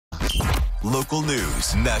Local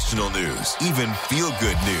news, national news, even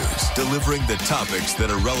feel-good news, delivering the topics that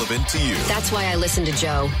are relevant to you. That's why I listen to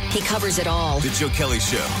Joe. He covers it all. The Joe Kelley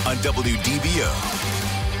Show on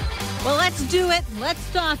WDBO. Well, let's do it.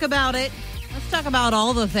 Let's talk about it. Let's talk about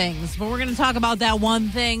all the things. But we're going to talk about that one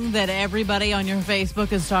thing that everybody on your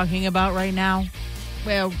Facebook is talking about right now.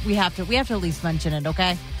 Well, we have to at least mention it,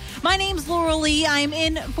 okay? My name's Laura Lee. I'm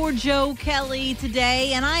in for Joe Kelley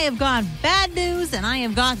today, and I have got bad news and I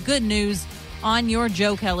have got good news on your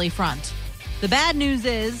Joe Kelley front. The bad news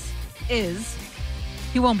is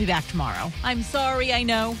he won't be back tomorrow. I'm sorry, I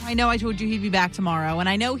know I told you he'd be back tomorrow, and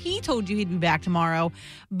I know he told you he'd be back tomorrow,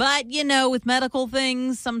 but, with medical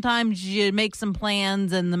things, sometimes you make some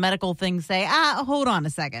plans, and the medical things say, hold on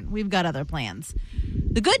a second, we've got other plans.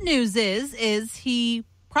 The good news is he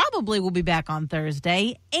probably will be back on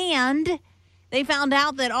Thursday, and they found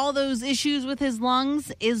out that all those issues with his lungs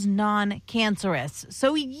is non-cancerous.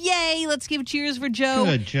 So, yay, let's give cheers for Joe.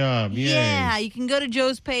 Good job, yay. Yeah, you can go to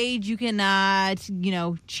Joe's page. You can,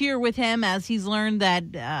 cheer with him as he's learned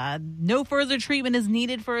that no further treatment is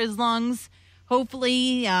needed for his lungs.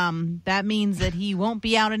 Hopefully, that means that he won't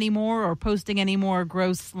be out anymore or posting any more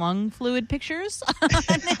gross lung fluid pictures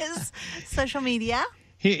on his social media.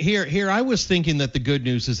 Here, I was thinking that the good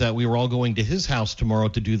news is that we were all going to his house tomorrow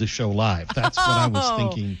to do the show live. That's what I was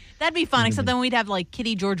thinking. That'd be fun, except then we'd have,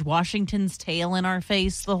 Kitty George Washington's tail in our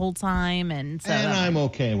face the whole time. And I'm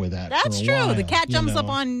okay with that. That's true. While, the cat jumps up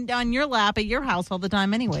on your lap at your house all the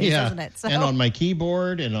time anyways, doesn't it? So. And on my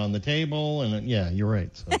keyboard and on the table. And you're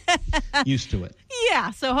right. So, used to it.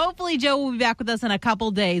 Yeah, so hopefully Joe will be back with us in a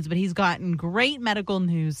couple days, but he's gotten great medical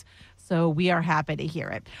news, so we are happy to hear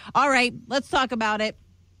it. All right, let's talk about it.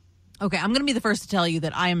 Okay, I'm going to be the first to tell you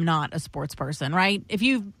that I am not a sports person, right? If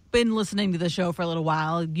you've been listening to the show for a little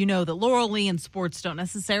while, you know that Laura Lee and sports don't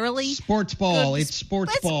necessarily... Sports ball. It's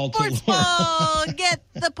sports ball. Sports ball. Get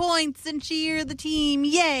the points and cheer the team.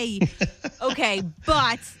 Yay. Okay,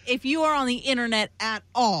 but if you are on the internet at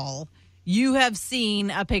all, you have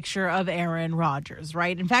seen a picture of Aaron Rodgers,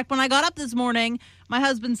 right? In fact, when I got up this morning, my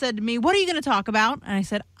husband said to me, "What are you going to talk about?" And I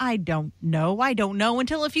said, I don't know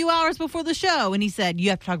until a few hours before the show. And he said,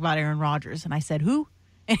 "You have to talk about Aaron Rodgers." And I said, "Who?"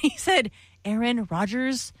 And he said, "Aaron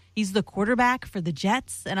Rodgers. He's the quarterback for the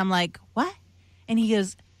Jets." And I'm like, "What?" And he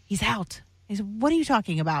goes, "He's out." I said, "What are you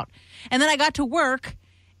talking about?" And then I got to work,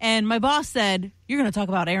 and my boss said, "You're going to talk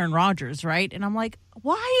about Aaron Rodgers, right?" And I'm like,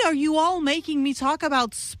 why are you all making me talk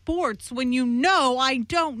about sports when you know I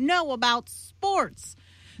don't know about sports?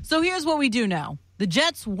 So here's what we do know. The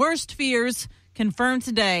Jets' worst fears confirmed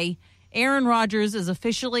today. Aaron Rodgers is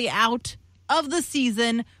officially out of the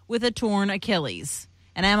season with a torn Achilles.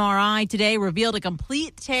 An MRI today revealed a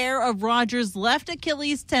complete tear of Rodgers' left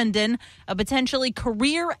Achilles tendon, a potentially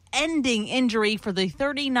career-ending injury for the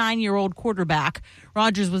 39-year-old quarterback.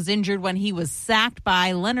 Rodgers was injured when he was sacked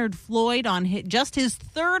by Leonard Floyd on just his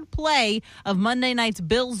third play of Monday night's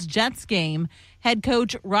Bills-Jets game. Head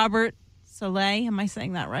coach Robert Saleh, am I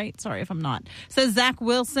saying that right? Sorry if I'm not. Says Zach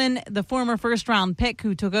Wilson, the former first-round pick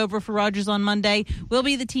who took over for Rodgers on Monday, will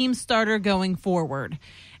be the team's starter going forward.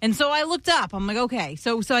 And so I looked up. I'm like, okay,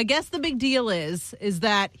 so I guess the big deal is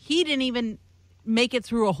that he didn't even make it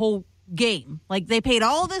through a whole game. Like, they paid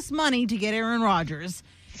all this money to get Aaron Rodgers.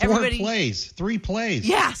 3 plays.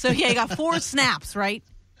 Yeah, so he got 4 snaps, right?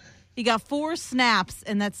 He got 4 snaps,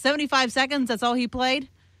 and that's 75 seconds. That's all he played?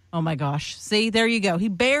 Oh, my gosh. See, there you go. He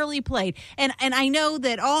barely played. And I know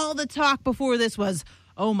that all the talk before this was,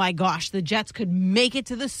 oh, my gosh, the Jets could make it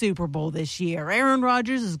to the Super Bowl this year. Aaron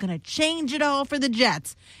Rodgers is going to change it all for the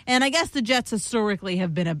Jets. And I guess the Jets historically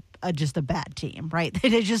have been just a bad team, right?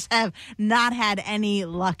 They just have not had any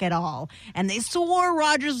luck at all. And they swore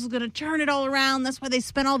Rodgers was going to turn it all around. That's why they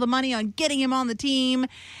spent all the money on getting him on the team.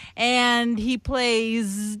 And he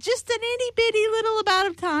plays just an itty-bitty little amount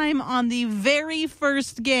of time on the very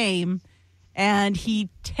first game. And he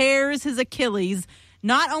tears his Achilles,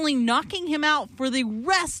 not only knocking him out for the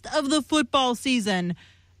rest of the football season,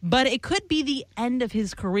 but it could be the end of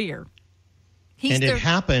his career. It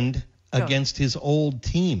happened against his old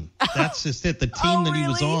team. That's just it. The team that he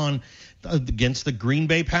was on against the Green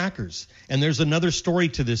Bay Packers. And there's another story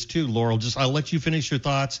to this too, Laurel. I'll let you finish your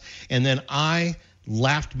thoughts. And then I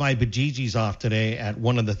laughed my bejeebies off today at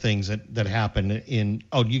one of the things that happened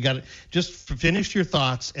you got it. Just finish your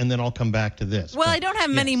thoughts, and then I'll come back to this. Well, I don't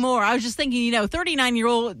have many more. I was just thinking, 39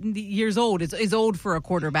 years old is old for a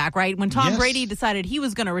quarterback, right? When Tom Brady decided he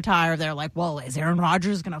was going to retire, they're like, well, is Aaron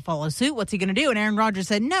Rodgers going to follow suit? What's he going to do? And Aaron Rodgers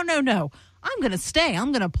said, no. I'm going to stay.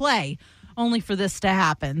 I'm going to play, only for this to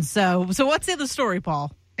happen. So what's the other story,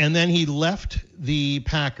 Paul? And then he left the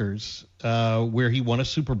Packers, where he won a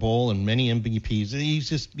Super Bowl and many MVPs.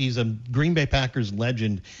 He's a Green Bay Packers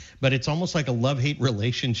legend, but it's almost like a love-hate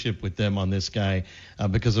relationship with them on this guy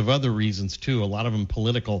because of other reasons, too, a lot of them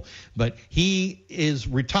political. But he is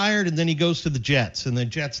retired, and then he goes to the Jets, and the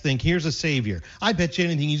Jets think, here's a savior. I bet you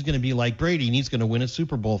anything he's going to be like Brady, and he's going to win a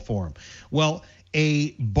Super Bowl for him. Well,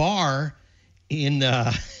 a bar in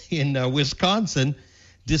Wisconsin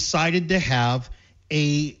decided to have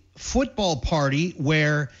a football party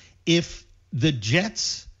where if the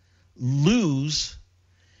Jets lose,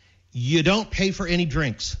 you don't pay for any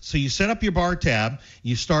drinks. So you set up your bar tab,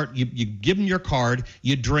 you give them your card,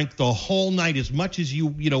 you drink the whole night as much as you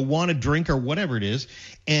want to drink or whatever it is.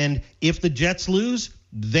 And if the Jets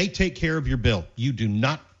they take care of your bill. You do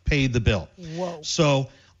not pay the bill. Whoa. So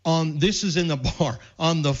this is in the bar.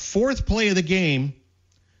 On the fourth play of the game,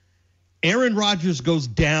 Aaron Rodgers goes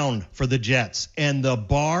down for the Jets, and the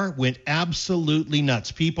bar went absolutely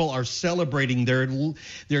nuts. People are celebrating.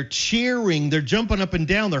 They're cheering. They're jumping up and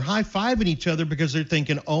down. They're high-fiving each other because they're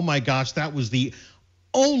thinking, oh, my gosh, that was the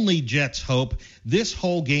only Jets' hope. This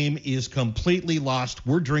whole game is completely lost.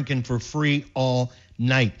 We're drinking for free all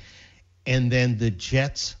night. And then the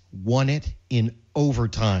Jets won it in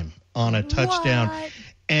overtime on a touchdown. What?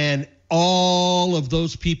 And all of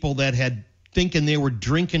those people that had thinking they were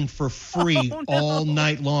drinking for free all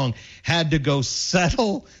night long had to go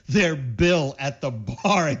settle their bill at the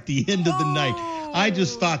bar at the end of the night. I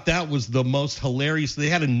just thought that was the most hilarious. They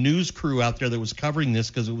had a news crew out there that was covering this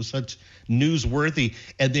because it was such newsworthy,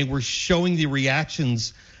 and they were showing the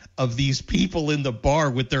reactions of these people in the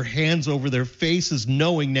bar with their hands over their faces,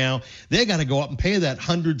 knowing now they got to go up and pay that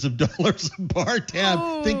hundreds of dollars a bar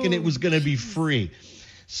tab, thinking it was going to be free.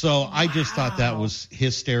 So I just thought that was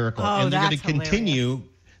hysterical. And they're going to continue.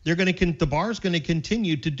 The bar's going to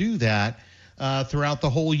continue to do that throughout the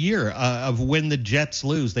whole year of when the Jets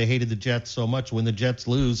lose. They hated the Jets so much. When the Jets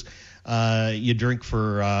lose, you drink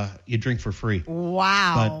for free.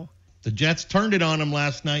 Wow. But the Jets turned it on them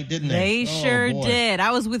last night, didn't they? They sure did.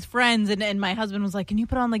 I was with friends, and my husband was like, "Can you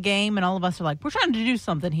put on the game?" And all of us are like, "We're trying to do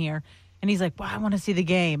something here." And he's like, well, I want to see the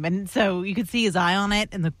game. And so you could see his eye on it.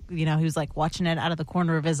 And, he was like watching it out of the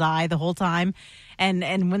corner of his eye the whole time. And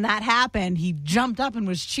when that happened, he jumped up and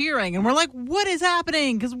was cheering. And we're like, what is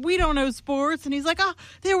happening? Because we don't know sports. And he's like, oh,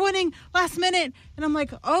 they're winning last minute. And I'm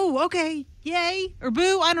like, oh, okay. Yay or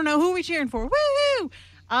boo. I don't know. Who are we cheering for? Woo-hoo.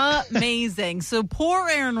 Amazing. So poor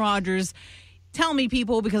Aaron Rodgers. Tell me,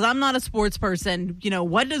 people, because I'm not a sports person,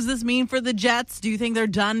 what does this mean for the Jets? Do you think they're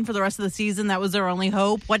done for the rest of the season? That was their only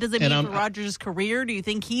hope. What does it mean for Rodgers' career? Do you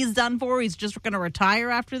think he's done for? He's just going to retire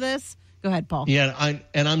after this? Go ahead, Paul. Yeah,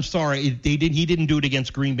 I'm sorry. He didn't do it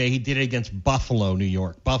against Green Bay. He did it against Buffalo, New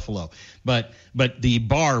York. Buffalo. But the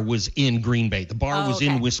bar was in Green Bay. The bar was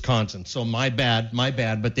in Wisconsin. So my bad.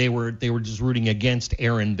 But they were just rooting against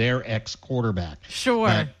Aaron, their ex-quarterback.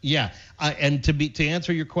 Sure. And to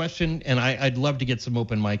answer your question, and I'd love to get some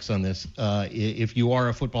open mics on this. If you are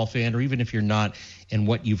a football fan, or even if you're not, and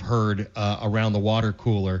what you've heard around the water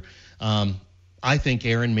cooler, I think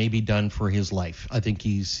Aaron may be done for his life. I think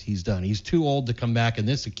he's done. He's too old to come back, and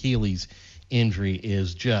this Achilles injury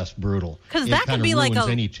is just brutal. Because that could be like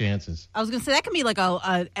any chances. I was going to say that could be like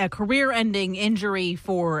a career-ending injury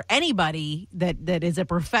for anybody that is a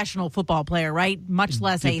professional football player, right? Much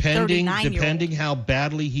less a 39-year-old. Depending how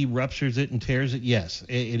badly he ruptures it and tears it, yes,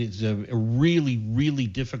 it is a really, really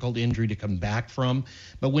difficult injury to come back from.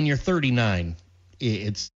 But when you're 39,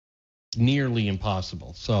 it's nearly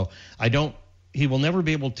impossible. So he will never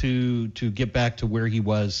be able to get back to where he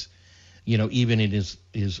was, even in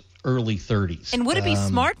his early 30s. And would it be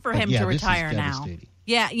smart for him to retire now?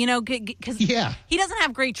 Yeah, because he doesn't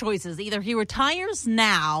have great choices. Either he retires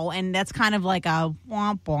now, and that's kind of like a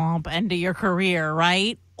womp-womp end of your career,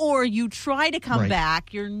 right? Or you try to come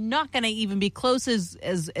back. You're not going to even be close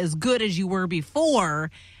as good as you were before,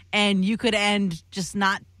 and you could end just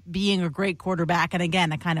not being a great quarterback, and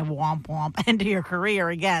again, a kind of womp-womp end of your career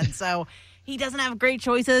again. So he doesn't have great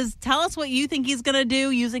choices. Tell us what you think he's going to do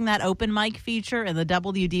using that open mic feature in the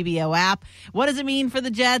WDBO app. What does it mean for the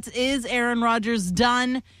Jets? Is Aaron Rodgers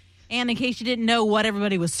done? And in case you didn't know what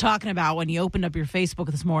everybody was talking about when you opened up your Facebook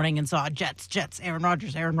this morning and saw Jets, Aaron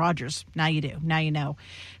Rodgers. Now you do. Now you know.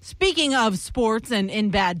 Speaking of sports and in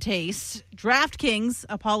bad taste, DraftKings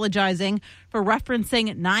apologizing for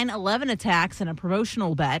referencing 9/11 attacks in a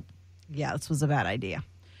promotional bet. Yeah, this was a bad idea.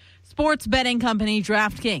 Sports betting company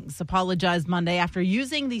DraftKings apologized Monday after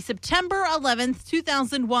using the September 11th,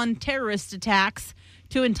 2001 terrorist attacks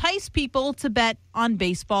to entice people to bet on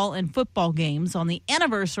baseball and football games on the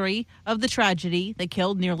anniversary of the tragedy that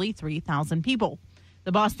killed nearly 3,000 people.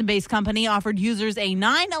 The Boston-based company offered users a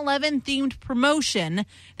 9/11-themed promotion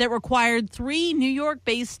that required 3 New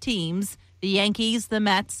York-based teams, the Yankees, the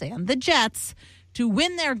Mets, and the Jets, to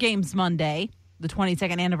win their games Monday, the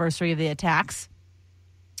 22nd anniversary of the attacks.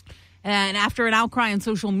 And after an outcry on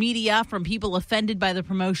social media from people offended by the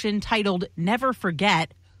promotion titled Never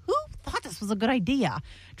Forget, who thought this was a good idea?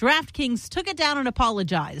 DraftKings took it down and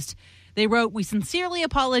apologized. They wrote, "We sincerely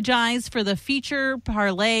apologize for the feature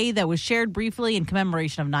parlay that was shared briefly in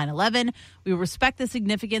commemoration of 9/11. We respect the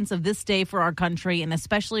significance of this day for our country and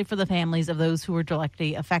especially for the families of those who were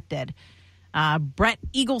directly affected." Brett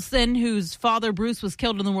Eagleson, whose father Bruce was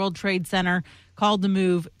killed in the World Trade Center, called the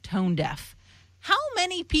move tone deaf. How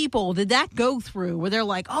many people did that go through where they're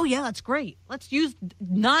like, oh, yeah, that's great. Let's use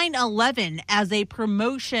 9/11 as a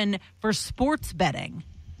promotion for sports betting?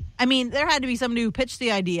 I mean, there had to be somebody who pitched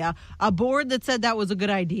the idea, a board that said that was a good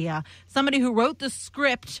idea, somebody who wrote the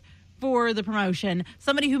script for the promotion,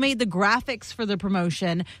 somebody who made the graphics for the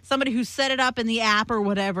promotion, somebody who set it up in the app or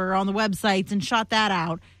whatever on the websites and shot that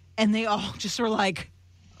out. And they all just were like,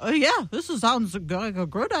 oh, yeah, this sounds like a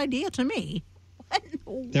good idea to me.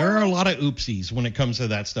 There are a lot of oopsies when it comes to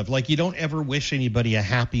that stuff. Like, you don't ever wish anybody a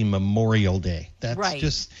happy Memorial Day. That's right.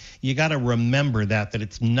 Just, you got to remember that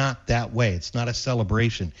it's not that way. It's not a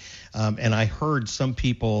celebration. And I heard some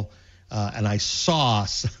people, and I saw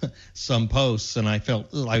some posts, and I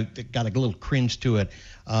felt, I got a little cringe to it.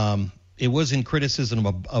 It was in criticism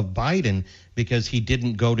of Biden because he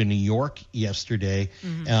didn't go to New York yesterday,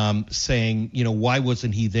 saying, why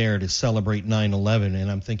wasn't he there to celebrate 9/11?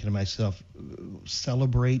 And I'm thinking to myself,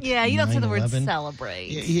 celebrate? Yeah, you 9/11? don't say the word celebrate.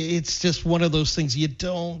 It's just one of those things. You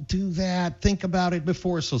don't do that. Think about it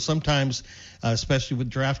before. So sometimes, especially with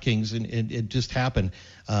DraftKings, and it just happened,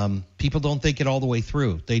 people don't think it all the way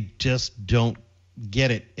through. They just don't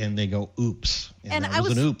get it, and they go, oops. And that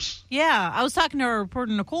was an oops. Yeah, I was talking to our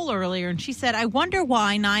reporter Nicole earlier, and she said, I wonder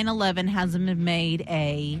why 9/11 hasn't been made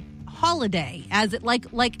a holiday, as it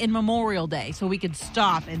like in Memorial Day, so we could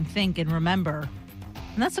stop and think and remember.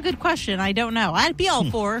 And that's a good question. I don't know. I'd be all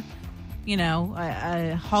for,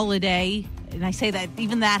 a holiday. And I say that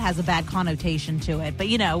even that has a bad connotation to it. But,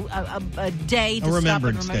 a day to stop and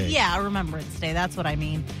remember. Day. Yeah, a Remembrance Day. That's what I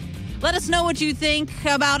mean. Let us know what you think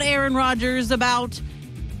about Aaron Rodgers, about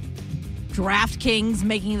DraftKings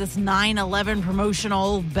making this 9/11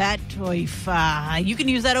 promotional bet. You can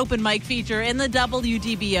use that open mic feature in the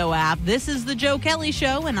WDBO app. This is the Joe Kelley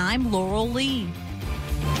Show, and I'm Laurel Lee.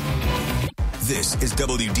 This is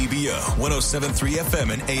WDBO 107.3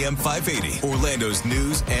 FM and AM 580, Orlando's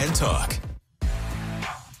news and talk.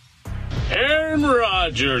 Aaron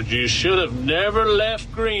Rodgers, you should have never left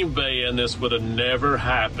Green Bay, and this would have never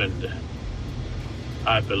happened.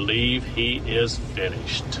 I believe he is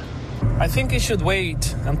finished. I think he should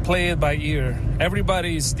wait and play it by ear.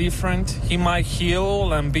 Everybody is different. He might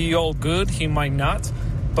heal and be all good. He might not.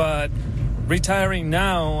 But retiring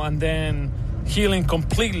now and then healing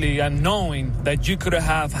completely and knowing that you could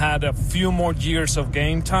have had a few more years of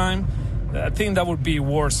game time, I think that would be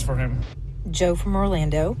worse for him. Joe from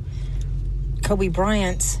Orlando. Kobe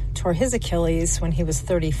Bryant tore his Achilles when he was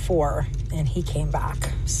 34, and he came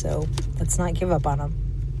back. So let's not give up on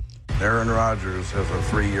him. Aaron Rodgers has a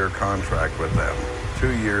 3-year contract with them.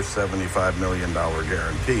 2 years, $75 million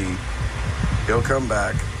guarantee. He'll come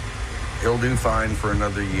back. He'll do fine for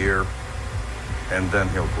another year, and then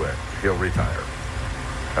he'll quit. He'll retire.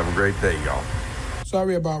 Have a great day, y'all.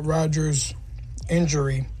 Sorry about Rodgers'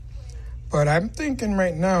 injury. But I'm thinking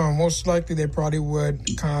right now, most likely they probably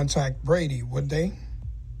would contact Brady, would they?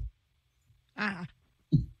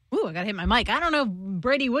 Ooh, I got to hit my mic. I don't know if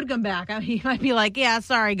Brady would come back. He might be like, yeah,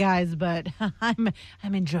 sorry, guys, but I'm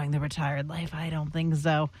enjoying the retired life. I don't think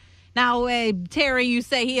so. Now, Terry, you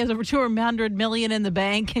say he has over $200 million in the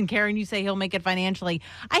bank, and Karen, you say he'll make it financially.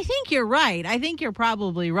 I think you're right. I think you're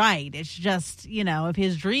probably right. It's just, if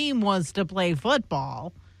his dream was to play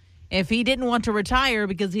football, if he didn't want to retire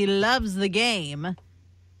because he loves the game,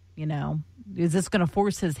 is this going to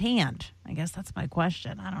force his hand? I guess that's my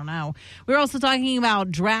question. I don't know. We're also talking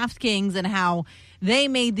about DraftKings and how they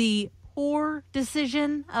made the poor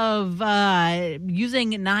decision of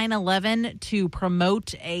using 9/11 to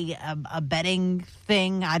promote a betting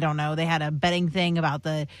thing. I don't know. They had a betting thing about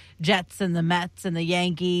the Jets and the Mets and the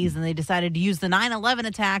Yankees, and they decided to use the 9/11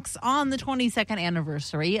 attacks on the 22nd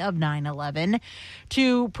anniversary of 9/11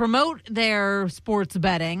 to promote their sports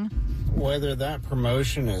betting. Whether that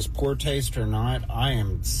promotion is poor taste or not, I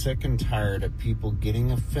am sick and tired of people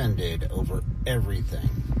getting offended over everything.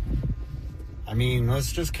 I mean,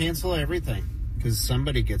 let's just cancel everything because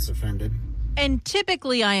somebody gets offended. And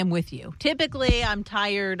typically I am with you. Typically I'm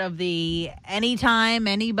tired of the anytime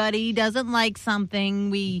anybody doesn't like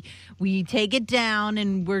something, we take it down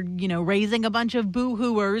and we're, raising a bunch of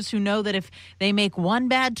boo-hooers who know that if they make one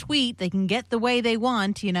bad tweet, they can get the way they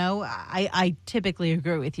want. I typically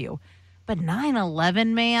agree with you. But 9/11,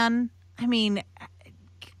 man, I mean,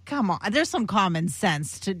 come on. There's some common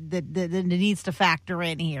sense that needs to factor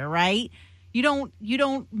in here, right? You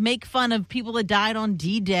don't make fun of people that died on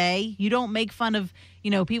D-Day. You don't make fun of,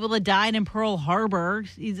 people that died in Pearl Harbor.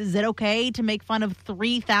 Is it okay to make fun of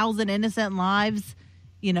 3,000 innocent lives,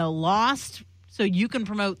 lost so you can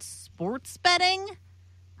promote sports betting?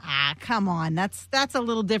 Come on. That's a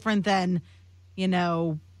little different than,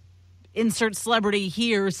 insert celebrity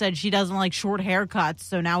here said she doesn't like short haircuts,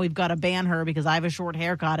 so now we've got to ban her because I have a short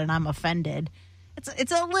haircut and I'm offended.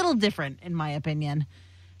 It's a little different, in my opinion.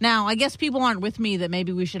 Now, I guess people aren't with me that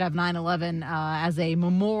maybe we should have 9/11 as a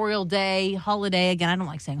Memorial Day holiday. Again, I don't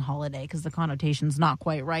like saying holiday because the connotation's not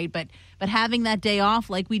quite right, but having that day off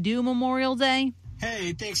like we do Memorial Day. Hey,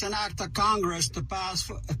 it takes an act of Congress to pass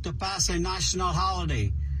a national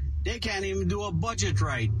holiday. They can't even do a budget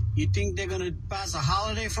right. You think they're going to pass a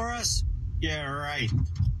holiday for us? Yeah, right.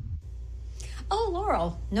 Oh,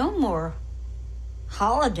 Laurel, no more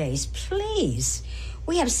holidays, please.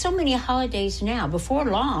 We have so many holidays now. Before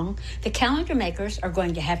long, the calendar makers are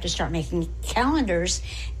going to have to start making calendars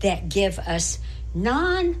that give us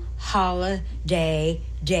non-holiday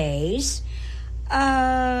days. Isn't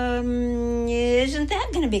that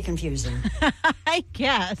going to be confusing?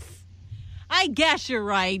 I guess you're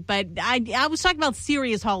right, but I was talking about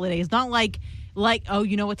serious holidays, not like oh,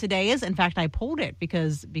 you know what today is? In fact, I pulled it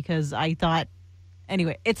because I thought,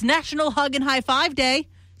 anyway, it's National Hug and High Five Day.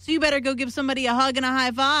 So you better go give somebody a hug and a high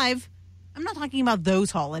five. I'm not talking about those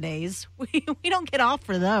holidays. We don't get off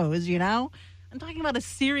for those, I'm talking about a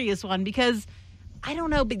serious one because, I don't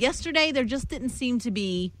know, but yesterday there just didn't seem to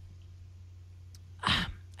be, I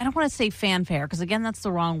don't want to say fanfare because, again, that's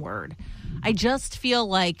the wrong word. I just feel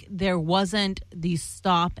like there wasn't the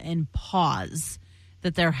stop and pause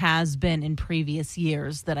that there has been in previous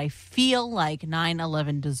years that I feel like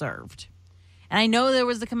 9/11 deserved. And I know there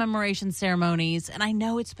was the commemoration ceremonies, and I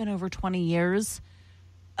know it's been over 20 years,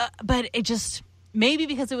 but it just, maybe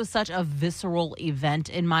because it was such a visceral event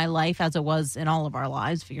in my life, as it was in all of our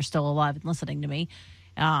lives, if you're still alive and listening to me,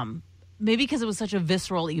 maybe because it was such a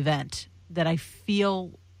visceral event that I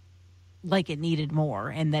feel like it needed more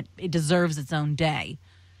and that it deserves its own day.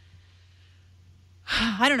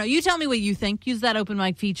 I don't know. You tell me what you think. Use that open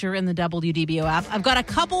mic feature in the WDBO app. I've got a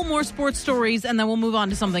couple more sports stories, and then we'll move on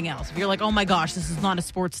to something else. If you're like, oh my gosh, this is not a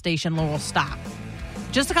sports station, Laurel, stop.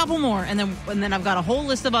 Just a couple more, and then I've got a whole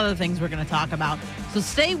list of other things we're going to talk about. So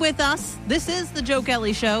stay with us. This is the Joe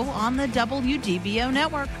Kelley Show on the WDBO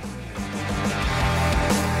network.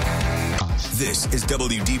 This is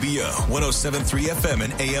WDBO 107.3 FM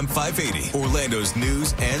and AM 580, Orlando's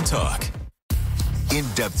news and talk.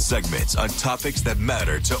 In-depth segments on topics that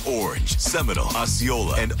matter to Orange, Seminole,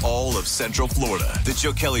 Osceola, and all of Central Florida. The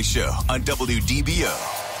Joe Kelley Show on WDBO.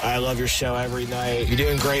 I love your show every night. You're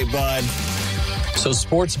doing great, bud. So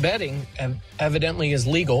sports betting evidently is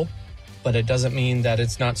legal, but it doesn't mean that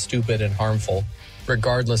it's not stupid and harmful,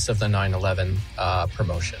 regardless of the 9/11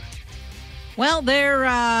 promotion. Well,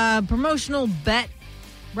 their promotional bet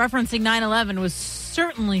referencing 9/11 was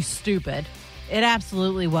certainly stupid. It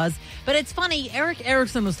absolutely was. But it's funny, Eric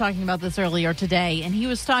Erickson was talking about this earlier today, and he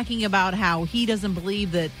was talking about how he doesn't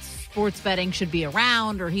believe that sports betting should be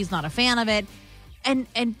around, or he's not a fan of it.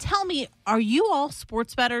 And tell me, are you all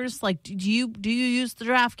sports bettors? Like, do you use the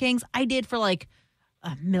DraftKings? I did for like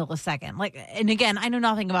a millisecond. And again, I know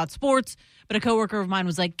nothing about sports, but a coworker of mine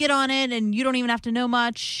was like, get on it, and you don't even have to know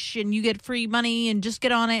much, and you get free money, and just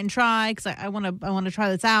get on it and try, because I want to try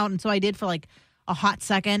this out. And so I did for like a hot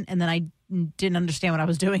second, and then I didn't understand what I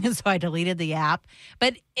was doing, and so I deleted the app.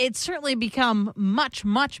 But it's certainly become much,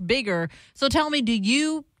 much bigger. So tell me, do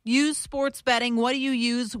you use sports betting? What do you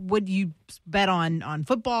use? Would you bet on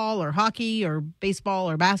football or hockey or baseball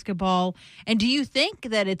or basketball? And do you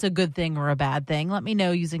think that it's a good thing or a bad thing? Let me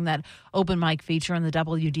know using that open mic feature in the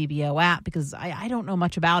WDBO app, because I don't know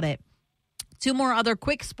much about it. Two more other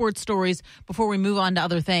quick sports stories before we move on to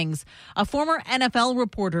other things. A former NFL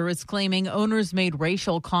reporter is claiming owners made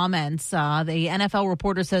racial comments. The NFL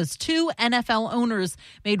reporter says 2 NFL owners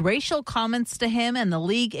made racial comments to him, and the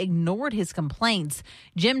league ignored his complaints.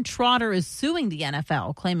 Jim Trotter is suing the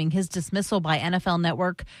NFL, claiming his dismissal by NFL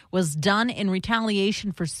Network was done in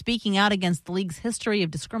retaliation for speaking out against the league's history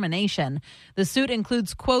of discrimination. The suit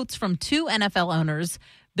includes quotes from 2 NFL owners.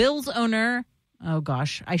 Bills owner, oh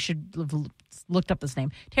gosh, I should have looked up this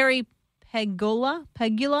name, Terry Pegula,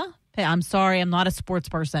 I'm sorry, I'm not a sports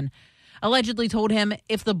person, allegedly told him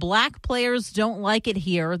if the black players don't like it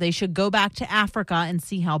here, they should go back to Africa and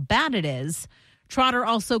see how bad it is. Trotter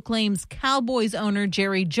also claims Cowboys owner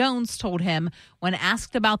Jerry Jones told him when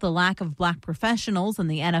asked about the lack of black professionals in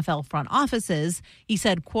the NFL front offices, he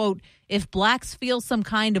said, quote, if blacks feel some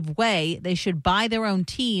kind of way, they should buy their own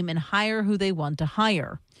team and hire who they want to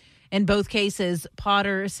hire. In both cases,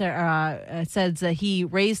 Trotter says that he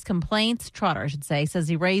raised complaints, says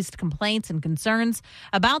he raised complaints and concerns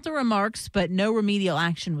about the remarks, but no remedial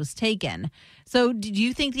action was taken. So do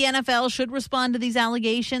you think the NFL should respond to these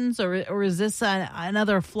allegations, or is this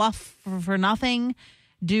another fluff for nothing?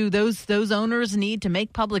 Do those owners need to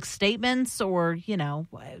make public statements, or,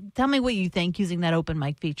 tell me what you think using that open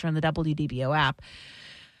mic feature in the WDBO app.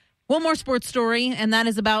 One more sports story, and that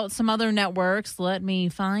is about some other networks. Let me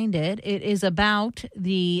find it. It is about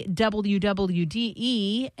the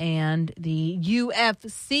WWDE and the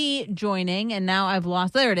UFC joining, and now I've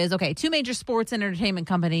lost. There it is. Okay, 2 major sports and entertainment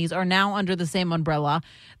companies are now under the same umbrella.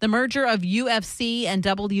 The merger of UFC and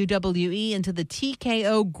WWE into the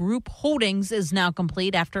TKO Group Holdings is now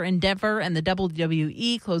complete after Endeavor and the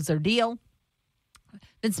WWE closed their deal.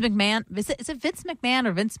 Vince McMahon, is it Vince McMahon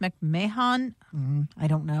or Vince McMahon? I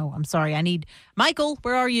don't know. I'm sorry. I need Michael.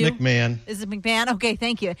 Where are you? McMahon. Is it McMahon? Okay,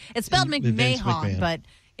 thank you. It's spelled McMahon, but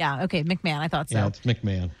yeah, okay, McMahon. I thought so. Yeah, it's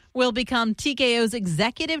McMahon. Will become TKO's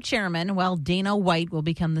executive chairman, while Dana White will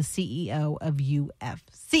become the CEO of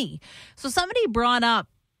UFC. So somebody brought up,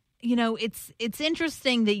 it's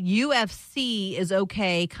interesting that UFC is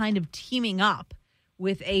okay kind of teaming up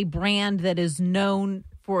with a brand that is known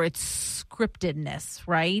for its scriptedness,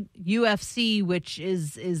 right? UFC, which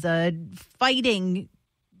is a fighting,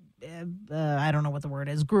 I don't know what the word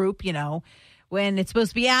is, group, when it's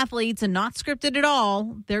supposed to be athletes and not scripted at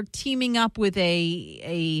all, they're teaming up with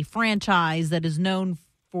a franchise that is known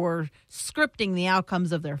for scripting the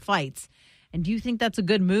outcomes of their fights. And do you think that's a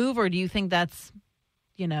good move, or do you think that's,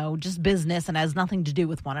 just business and has nothing to do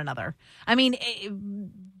with one another? I mean,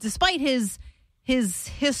 despite his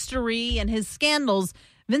history and his scandals,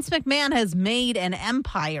 Vince McMahon has made an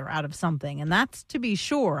empire out of something, and that's to be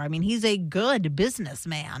sure. I mean, he's a good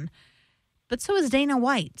businessman, but so is Dana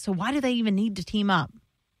White. So why do they even need to team up?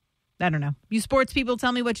 I don't know. You sports people,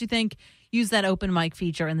 tell me what you think. Use that open mic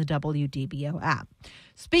feature in the WDBO app.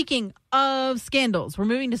 Speaking of scandals, we're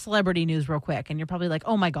moving to celebrity news real quick, and you're probably like,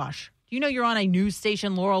 oh my gosh, you're on a news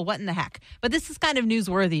station, Laurel, what in the heck? But this is kind of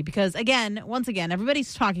newsworthy because, once again,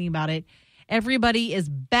 everybody's talking about it. Everybody is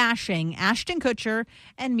bashing Ashton Kutcher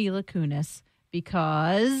and Mila Kunis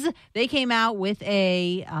because they came out with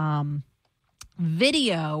a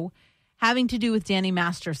video having to do with Danny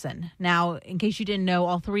Masterson. Now, in case you didn't know,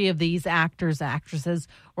 all 3 of these actresses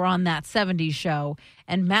were on that 70s show.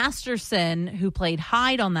 And Masterson, who played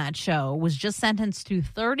Hyde on that show, was just sentenced to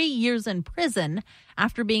 30 years in prison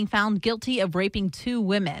after being found guilty of raping 2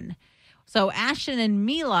 women. So Ashton and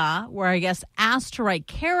Mila were, asked to write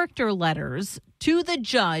character letters to the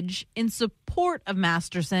judge in support of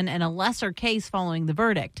Masterson in a lesser case following the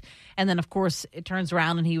verdict. And then, of course, it turns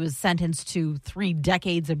around and he was sentenced to 3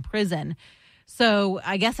 decades in prison. So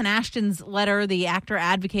in Ashton's letter, the actor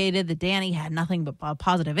advocated that Danny had nothing but a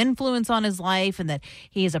positive influence on his life and that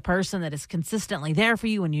he is a person that is consistently there for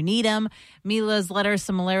you when you need him. Mila's letter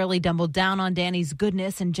similarly doubled down on Danny's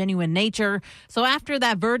goodness and genuine nature. So after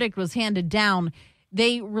that verdict was handed down,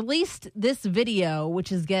 they released this video,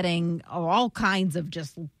 which is getting all kinds of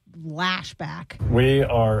just lashback. We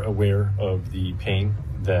are aware of the pain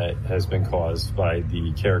that has been caused by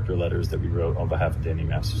the character letters that we wrote on behalf of Danny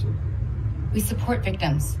Masterson. We support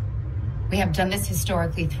victims. We have done this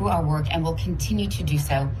historically through our work and will continue to do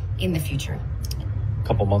so in the future. A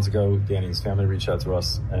couple months ago, Danny's family reached out to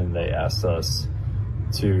us and they asked us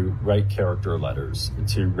to write character letters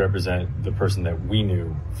to represent the person that we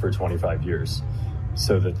knew for 25 years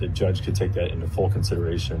so that the judge could take that into full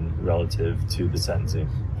consideration relative to the sentencing.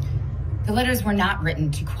 The letters were not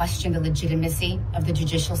written to question the legitimacy of the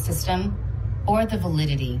judicial system or the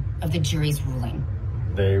validity of the jury's ruling.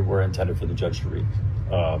 They were intended for the judge to read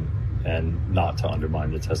and not to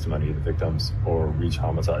undermine the testimony of the victims or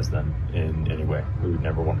re-traumatize them in any way. We would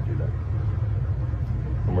never want to do that.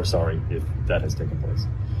 And we're sorry if that has taken place.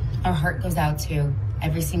 Our heart goes out to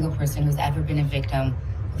every single person who's ever been a victim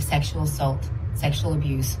of sexual assault, sexual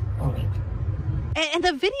abuse, or rape. And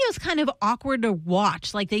the video's kind of awkward to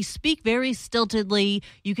watch. Like, they speak very stiltedly.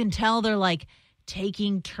 You can tell they're like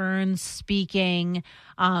taking turns speaking.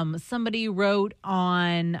 Somebody wrote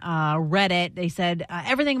on Reddit, they said,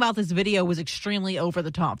 everything about this video was extremely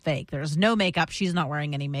over-the-top fake. There's no makeup. She's not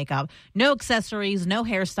wearing any makeup. No accessories, no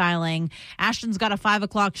hairstyling. Ashton's got a 5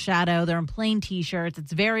 o'clock shadow. They're in plain T-shirts.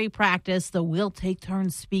 It's very practiced. The will take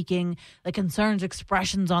turns speaking. The concerns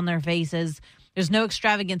expressions on their faces. There's no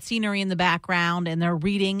extravagant scenery in the background, and they're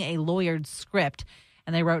reading a lawyer's script.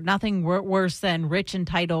 And they wrote nothing worse than rich,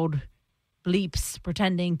 entitled bleeps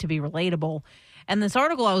pretending to be relatable. And this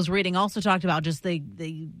article I was reading also talked about just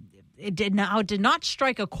it did not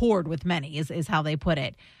strike a chord with many is how they put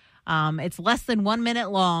it. It's less than 1 minute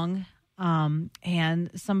long. And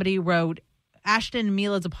somebody wrote, Ashton and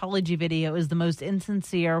Mila's apology video is the most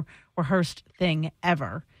insincere, rehearsed thing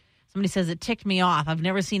ever. Somebody says it ticked me off. I've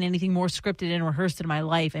never seen anything more scripted and rehearsed in my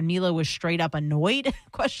life. And Mila was straight up annoyed, ?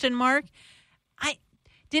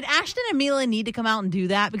 Did Ashton and Mila need to come out and do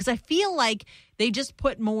that? Because I feel like they just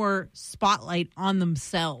put more spotlight on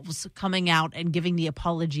themselves coming out and giving the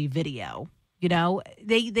apology video. You know,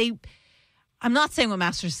 I'm not saying what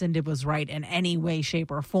Masterson did was right in any way, shape,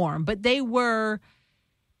 or form, but they were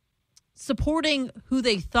supporting who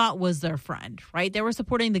they thought was their friend, right? They were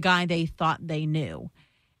supporting the guy they thought they knew.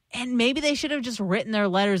 And maybe they should have just written their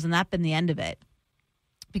letters and that been the end of it.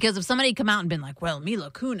 Because if somebody had come out and been like, well, Mila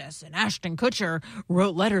Kunis and Ashton Kutcher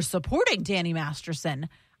wrote letters supporting Danny Masterson,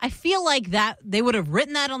 I feel like that they would have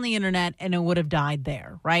written that on the internet and it would have died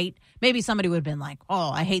there, right? Maybe somebody would have been like,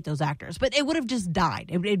 oh, I hate those actors. But it would have just died.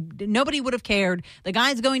 Nobody would have cared. The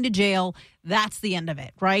guy's going to jail. That's the end of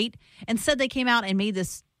it, right? Instead, they came out and made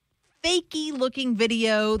this fakey-looking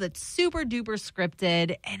video that's super-duper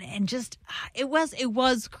scripted, and just, it was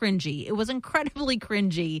cringy. It was incredibly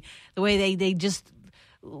cringy, the way they just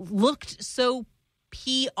looked so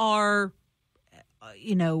PR,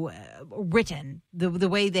 written, the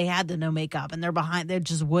way they had the no makeup, and they're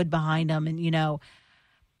just wood behind them, and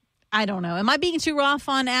I don't know. Am I being too rough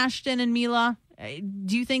on Ashton and Mila?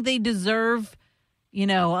 Do you think they deserve,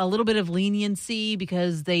 a little bit of leniency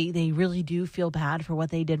because they really do feel bad for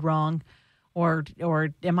what they did wrong? Or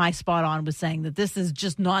am I spot on with saying that this is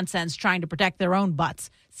just nonsense trying to protect their own butts?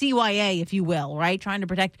 CYA, if you will, right? Trying to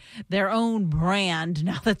protect their own brand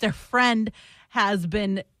now that their friend has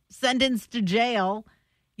been sentenced to jail.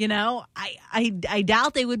 I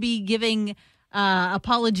doubt they would be giving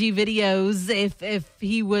apology videos if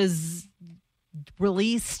he was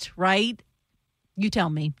released, right? You tell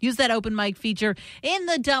me. Use that open mic feature in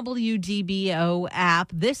the WDBO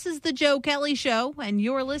app. This is the Joe Kelley Show, and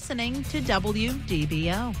you're listening to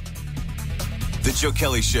WDBO. The Joe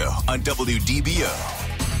Kelley Show on WDBO.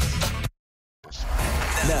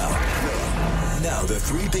 Now, the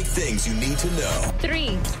three big things you need to know.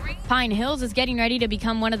 3. Pine Hills is getting ready to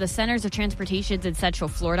become one of the centers of transportation in Central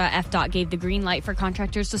Florida. FDOT gave the green light for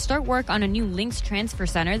contractors to start work on a new Lynx Transfer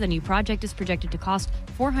Center. The new project is projected to cost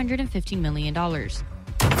 $415 million. 2.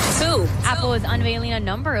 Apple is unveiling a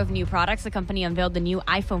number of new products. The company unveiled the new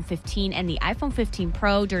iPhone 15 and the iPhone 15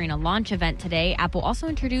 Pro during a launch event today. Apple also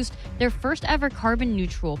introduced their first ever carbon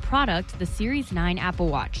neutral product, the Series 9 Apple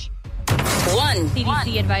Watch. 1.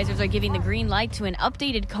 CDC advisors are giving the green light to an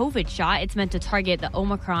updated COVID shot. It's meant to target the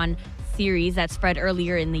Omicron series that spread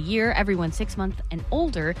earlier in the year. Everyone 6 months and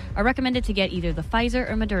older are recommended to get either the Pfizer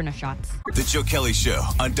or Moderna shots. The Joe Kelley Show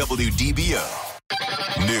on WDBO.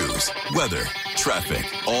 News, weather, traffic,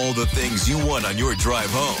 all the things you want on your drive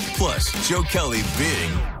home. Plus, Joe Kelley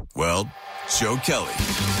being, well, Joe Kelley.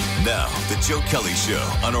 Now, the Joe Kelley Show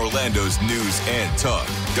on Orlando's News and Talk,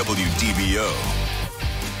 WDBO.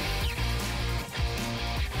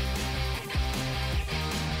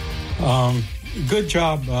 Good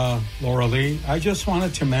job, Laura Lee. I just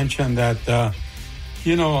wanted to mention that,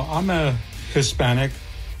 I'm a Hispanic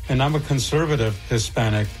and I'm a conservative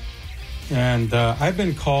Hispanic. And I've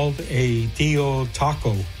been called a Dio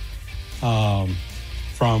Taco from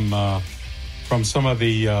some of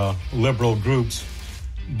the liberal groups.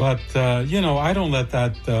 But, I don't let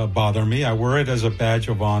that bother me. I wear it as a badge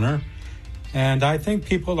of honor. And I think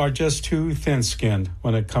people are just too thin-skinned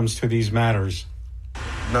when it comes to these matters.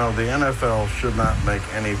 No, the NFL should not make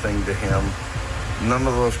anything to him. None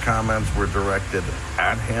of those comments were directed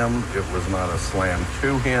at him. It was not a slam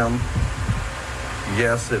to him.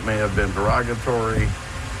 Yes, it may have been derogatory,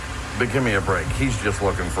 but give me a break. He's just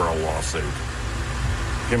looking for a lawsuit.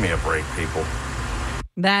 Give me a break, people.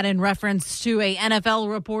 That in reference to a NFL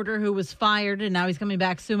reporter who was fired, and now he's coming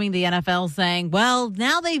back suing the NFL, saying, well,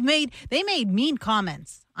 now they made mean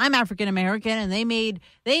comments. I'm African American, and they made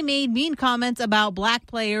mean comments about black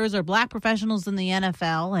players or black professionals in the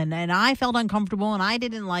NFL, and I felt uncomfortable and I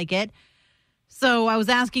didn't like it. So I was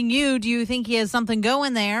asking you, do you think he has something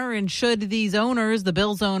going there? And should these owners, the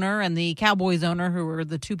Bills owner and the Cowboys owner, who were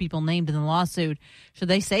the two people named in the lawsuit, should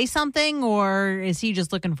they say something, or is he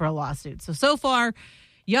just looking for a lawsuit? So far,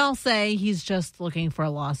 y'all say he's just looking for a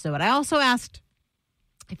lawsuit. I also asked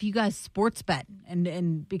if you guys sports bet,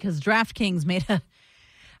 and because DraftKings made a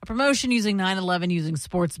promotion using 9/11 using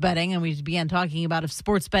sports betting, and we began talking about if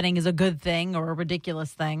sports betting is a good thing or a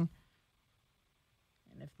ridiculous thing.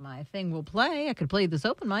 And if my thing will play, I could play this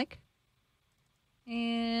open mic.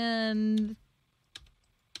 And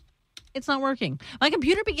it's not working. My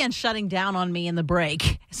computer began shutting down on me in the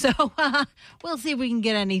break. So we'll see if we can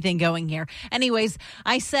get anything going here. Anyways,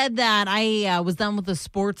 I said that I was done with the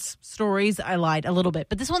sports stories. I lied a little bit,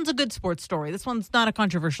 but this one's a good sports story. This one's not a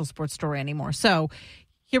controversial sports story anymore. So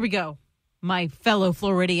here we go. My fellow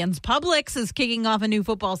Floridians, Publix is kicking off a new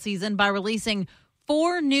football season by releasing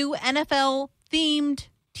 4 new NFL-themed,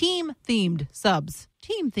 team-themed subs.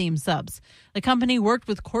 Team-themed subs. The company worked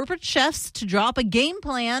with corporate chefs to drop a game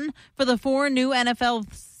plan for the 4 new NFL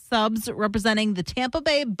subs representing the Tampa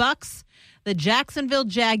Bay Bucks, the Jacksonville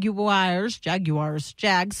Jags,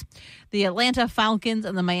 the Atlanta Falcons,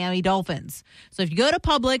 and the Miami Dolphins. So if you go to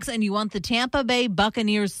Publix and you want the Tampa Bay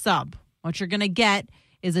Buccaneers sub, what you're going to get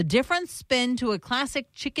is a different spin to a classic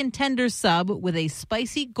chicken tender sub with a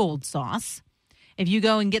spicy gold sauce. If you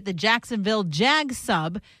go and get the Jacksonville Jags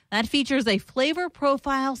sub, that features a flavor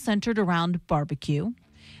profile centered around barbecue.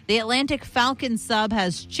 The Atlantic Falcon sub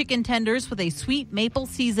has chicken tenders with a sweet maple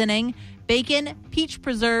seasoning, bacon, peach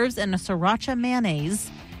preserves, and a sriracha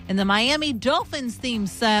mayonnaise. And the Miami Dolphins themed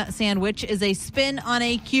sandwich is a spin on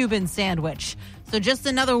a Cuban sandwich. So just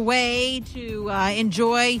another way to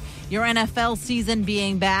enjoy your NFL season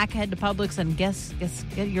being back. Head to Publix and get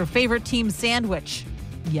your favorite team sandwich.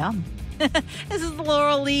 Yum. This is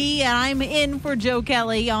Laurel Lee, and I'm in for Joe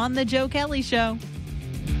Kelley on The Joe Kelley Show.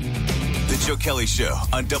 The Joe Kelley Show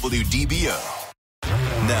on WDBO.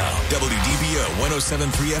 Now, WDBO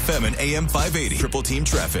 107.3 FM and AM 580. Triple Team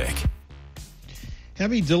Traffic.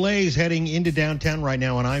 Heavy delays heading into downtown right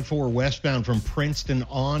now on I-4 westbound from Princeton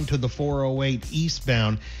on to the 408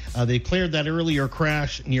 eastbound. They cleared that earlier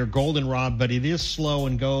crash near Goldenrod, but it is slow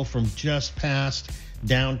and go from just past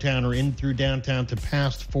downtown or in through downtown to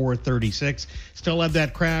past 436. Still have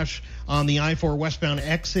that crash on the I-4 westbound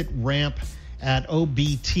exit ramp at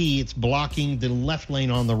OBT. It's blocking the left lane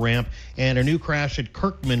on the ramp, and a new crash at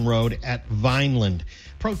Kirkman Road at Vineland.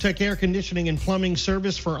 ProTech Air Conditioning and Plumbing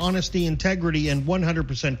Service for honesty, integrity, and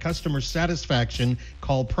 100% customer satisfaction.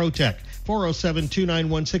 Call ProTech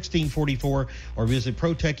 407-291-1644 or visit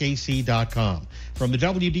ProTechAC.com. From the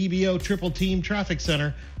WDBO Triple Team Traffic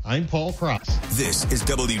Center, I'm Paul Cross. This is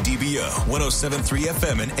WDBO 107.3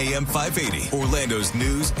 FM and AM 580, Orlando's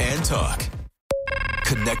news and talk.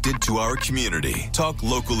 Connected to our community. Talk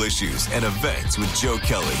local issues and events with Joe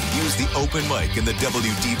Kelley. Use the open mic in the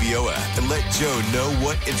WDBO app and let Joe know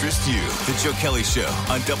what interests you. The Joe Kelley Show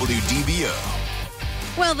on WDBO.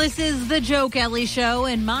 Well, this is the Joe Kelley Show,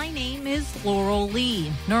 and my name is Laurel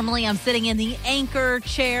Lee. Normally, I'm sitting in the anchor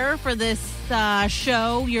chair for this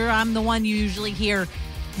show. I'm the one you usually hear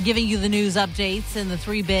giving you the news updates and the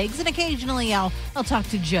 3 bigs, and occasionally I'll talk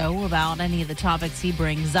to Joe about any of the topics he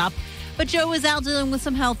brings up. But Joe is out dealing with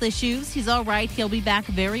some health issues. He's all right. He'll be back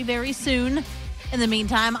very, very soon. In the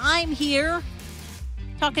meantime, I'm here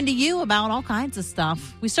talking to you about all kinds of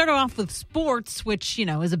stuff. We started off with sports, which,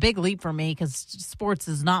 is a big leap for me because sports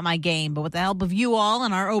is not my game. But with the help of you all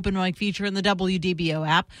and our open mic feature in the WDBO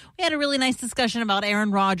app, we had a really nice discussion about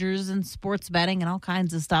Aaron Rodgers and sports betting and all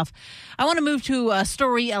kinds of stuff. I want to move to a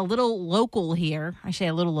story a little local here. I say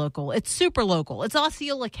a little local. It's super local. It's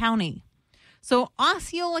Osceola County. So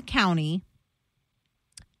Osceola County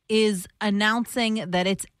is announcing that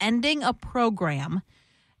it's ending a program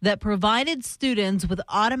that provided students with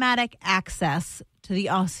automatic access to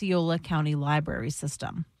the Osceola County Library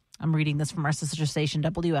System. I'm reading this from our sister station,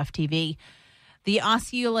 WFTV. The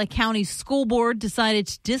Osceola County School Board decided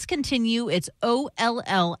to discontinue its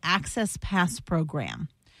OLL Access Pass program.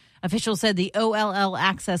 Officials said the OLL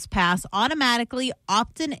Access Pass automatically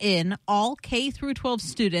opted in all K-12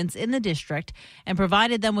 students in the district and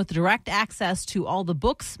provided them with direct access to all the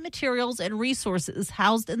books, materials, and resources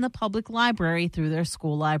housed in the public library through their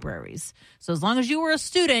school libraries. So as long as you were a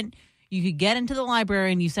student, you could get into the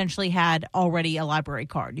library and you essentially had already a library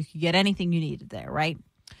card. You could get anything you needed there, right?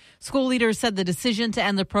 School leaders said the decision to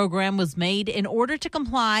end the program was made in order to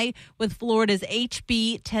comply with Florida's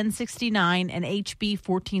HB 1069 and HB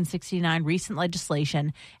 1469 recent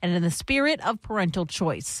legislation and in the spirit of parental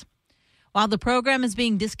choice. While the program is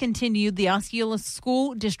being discontinued, the Osceola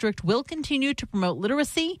School District will continue to promote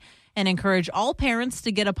literacy and encourage all parents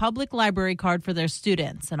to get a public library card for their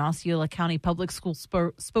students, an Osceola County Public School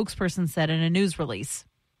spokesperson said in a news release.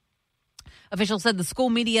 Officials said the school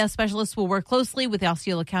media specialists will work closely with the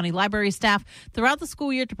Osceola County Library staff throughout the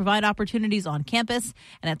school year to provide opportunities on campus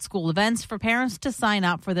and at school events for parents to sign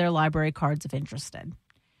up for their library cards if interested.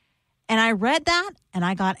 And I read that and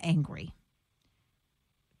I got angry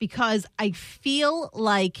because I feel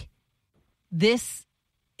like this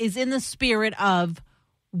is in the spirit of,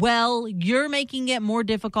 well, you're making it more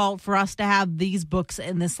difficult for us to have these books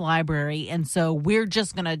in this library, and so we're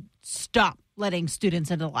just going to stop letting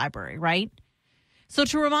students into the library, right? So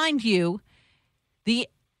to remind you, the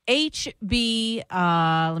HB,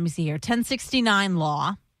 1069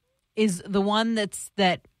 law is the one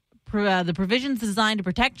the provisions designed to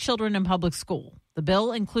protect children in public school. The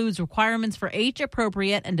bill includes requirements for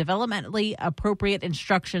age-appropriate and developmentally appropriate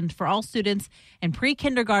instruction for all students in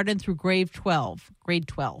pre-kindergarten through grade 12.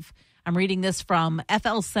 I'm reading this from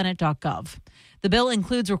flsenate.gov. The bill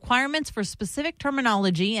includes requirements for specific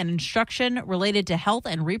terminology and instruction related to health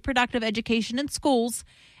and reproductive education in schools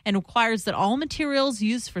and requires that all materials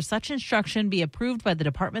used for such instruction be approved by the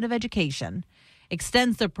Department of Education.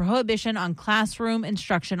 Extends the prohibition on classroom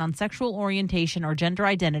instruction on sexual orientation or gender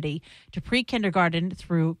identity to pre-kindergarten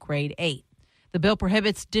through grade 8. The bill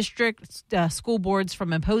prohibits district school boards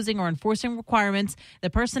from imposing or enforcing requirements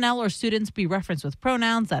that personnel or students be referenced with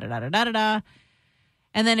pronouns, da-da-da-da-da-da.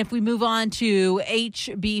 And then if we move on to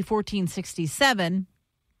HB 1467,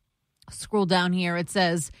 scroll down here, it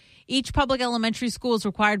says, each public elementary school is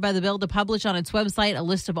required by the bill to publish on its website a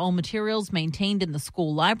list of all materials maintained in the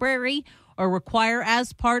school library or require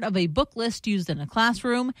as part of a book list used in a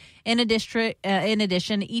classroom. In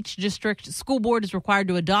addition, each district school board is required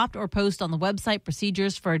to adopt or post on the website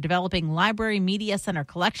procedures for developing library media center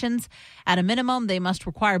collections. At a minimum, they must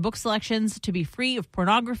require book selections to be free of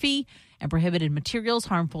pornography and prohibited materials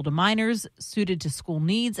harmful to minors, suited to school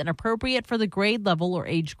needs, and appropriate for the grade level or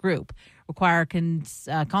age group. Require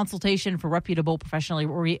consultation for reputable,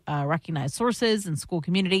 professionally recognized sources and school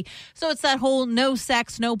community. So it's that whole no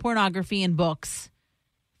sex, no pornography in books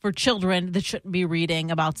for children that shouldn't be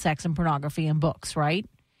reading about sex and pornography in books, right?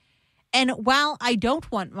 And while I don't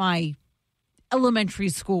want my elementary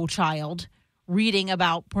school child reading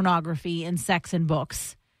about pornography and sex in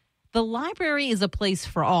books, the library is a place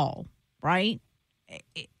for all, right?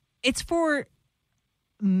 It's for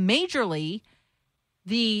majorly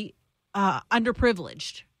the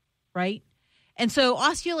underprivileged, right? And so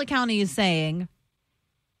Osceola County is saying,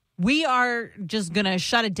 we are just going to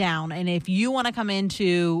shut it down. And if you want to come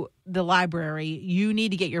into the library, you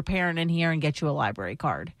need to get your parent in here and get you a library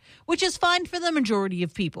card, which is fine for the majority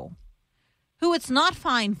of people. Who it's not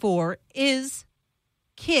fine for is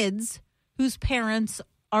kids whose parents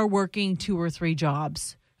are working 2 or 3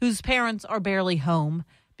 jobs, whose parents are barely home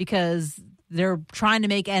because they're trying to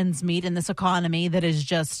make ends meet in this economy that is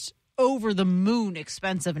just over the moon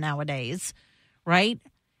expensive nowadays, right?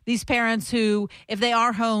 These parents who, if they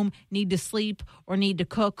are home, need to sleep or need to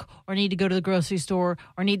cook or need to go to the grocery store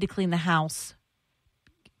or need to clean the house.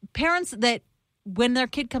 Parents that when their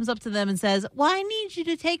kid comes up to them and says, well, I need you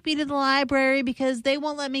to take me to the library because they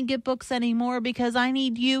won't let me get books anymore because I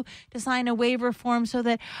need you to sign a waiver form so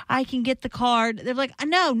that I can get the card. They're like,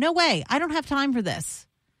 no way. I don't have time for this.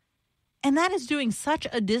 And that is doing such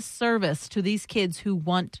a disservice to these kids who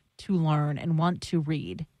want to learn and want to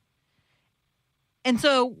read. And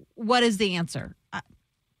so what is the answer?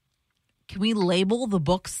 Can we label the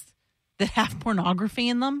books that have pornography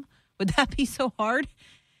in them? Would that be so hard?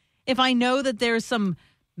 If I know that there's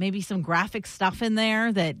maybe some graphic stuff in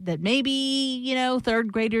there that maybe,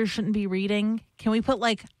 3rd graders shouldn't be reading, can we put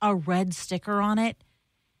like a red sticker on it?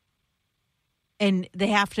 And they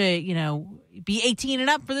have to, be 18 and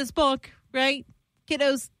up for this book, right?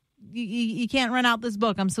 Kiddos, you can't rent out this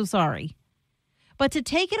book. I'm so sorry. But to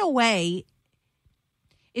take it away,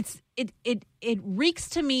 it reeks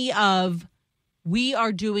to me of we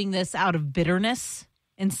are doing this out of bitterness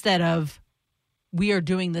instead of we are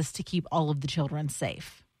doing this to keep all of the children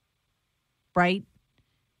safe, right?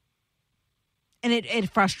 And it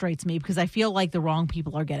frustrates me because I feel like the wrong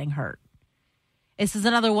people are getting hurt. This is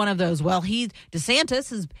another one of those, well,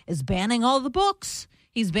 DeSantis is banning all the books.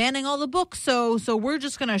 He's banning all the books, so we're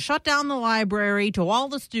just going to shut down the library to all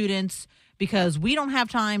the students because we don't have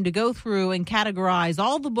time to go through and categorize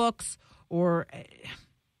all the books or...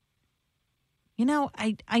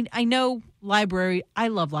 I know I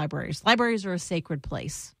love libraries. Libraries are a sacred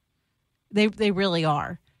place. They really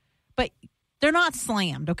are. But they're not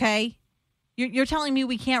slammed, okay? You're telling me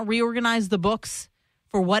we can't reorganize the books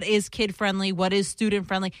for what is kid-friendly, what is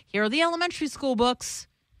student-friendly. Here are the elementary school books.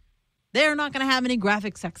 They're not going to have any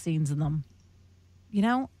graphic sex scenes in them.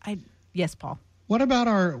 Yes, Paul. What about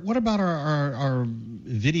our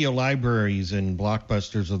video libraries and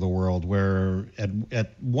Blockbusters of the world, where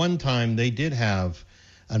at one time they did have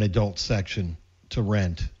an adult section to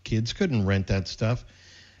rent? Kids couldn't rent that stuff.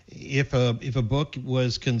 If a book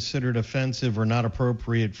was considered offensive or not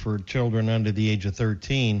appropriate for children under the age of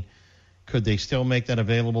 13, could they still make that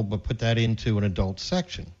available but put that into an adult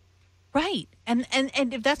section? Right. And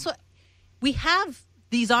if that's what we have,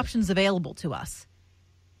 these options available to us.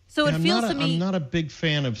 So it feels to me, I'm not a big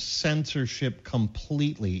fan of censorship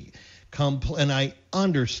completely. And I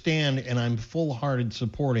understand, and I'm full-hearted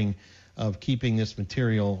supporting of keeping this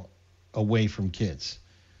material away from kids.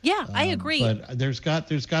 Yeah, I agree. But there's got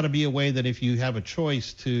to be a way that if you have a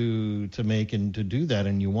choice to make and to do that,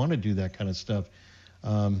 and you want to do that kind of stuff,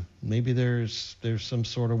 maybe there's some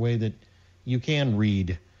sort of way that you can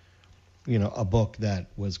read, a book that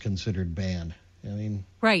was considered banned.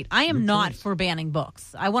 Right. I am not for banning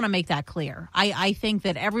books. I want to make that clear. I think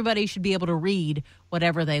that everybody should be able to read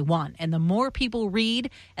whatever they want. And the more people read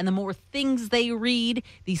and the more things they read,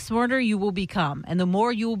 the smarter you will become. And the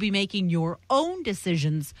more you will be making your own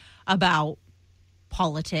decisions about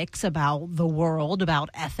politics, about the world, about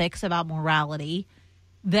ethics, about morality,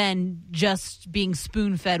 than just being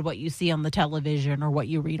spoon-fed what you see on the television or what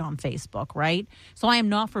you read on Facebook, right? So I am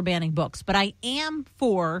not for banning books, but I am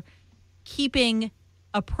for keeping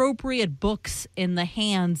appropriate books in the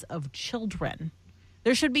hands of children.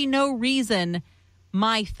 There should be no reason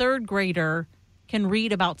my third grader can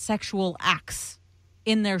read about sexual acts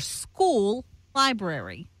in their school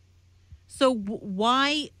library. So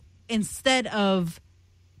why, instead of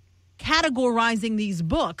categorizing these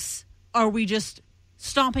books, are we just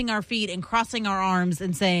stomping our feet and crossing our arms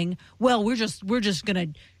and saying, well, we're just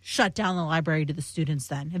going to shut down the library to the students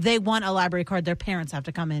then? If they want a library card, their parents have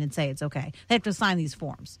to come in and say it's okay. They have to sign these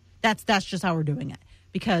forms. That's just how we're doing it.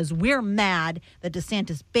 Because we're mad that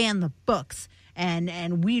DeSantis banned the books,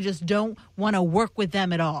 and we just don't want to work with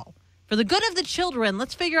them at all. For the good of the children,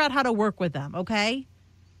 let's figure out how to work with them, okay?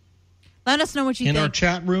 Let us know what you think. In our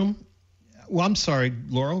chat room, well, I'm sorry,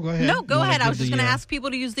 Laurel, go ahead. No, go ahead. I was just going to ask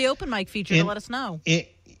people to use the open mic feature to let us know.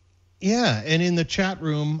 Yeah, and in the chat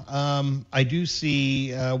room, I do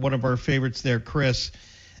see one of our favorites there, Chris.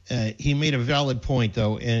 He made a valid point,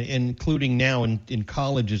 though, including now in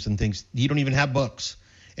colleges and things. You don't even have books.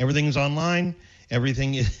 Everything's online.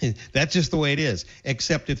 That's just the way it is,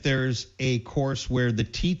 except if there's a course where the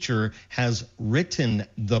teacher has written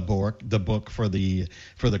the book for the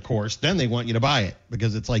course, then they want you to buy it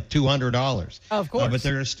because it's like $200. Of course. But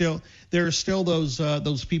there are still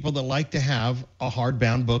those people that like to have a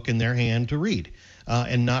hardbound book in their hand to read,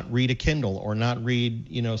 and not read a Kindle or not read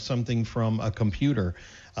something from a computer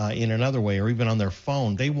in another way, or even on their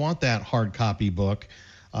phone. They want that hard copy book.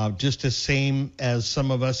 Just the same as some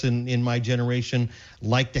of us in my generation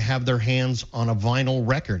like to have their hands on a vinyl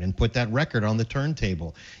record and put that record on the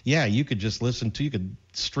turntable. Yeah, you could just you could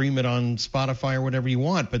stream it on Spotify or whatever you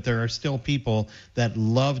want, but there are still people that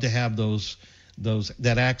love to have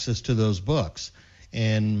that access to those books.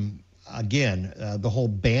 And again, the whole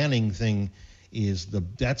banning thing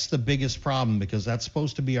that's the biggest problem, because that's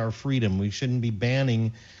supposed to be our freedom. We shouldn't be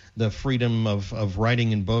banning the freedom of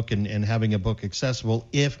writing a book and having a book accessible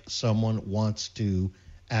if someone wants to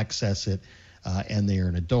access it and they are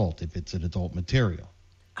an adult, if it's an adult material.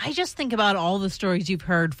 I just think about all the stories you've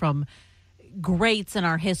heard from greats in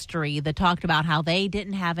our history that talked about how they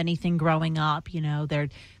didn't have anything growing up. Their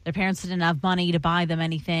parents didn't have money to buy them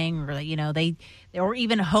anything, or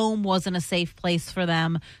even home wasn't a safe place for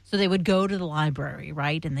them. So they would go to the library,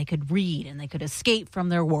 right? And they could read and they could escape from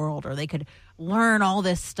their world, or they could learn all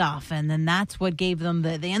this stuff. And then that's what gave them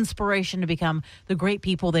the inspiration to become the great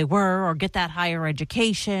people they were, or get that higher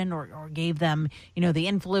education, or gave them, the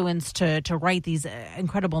influence to write these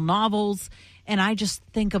incredible novels. And I just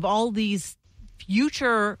think of all these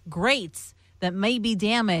future greats that may be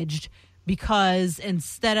damaged because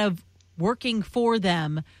instead of working for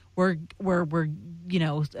them, we're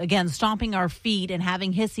again stomping our feet and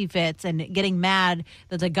having hissy fits and getting mad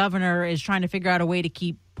that the governor is trying to figure out a way to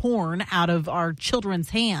keep porn out of our children's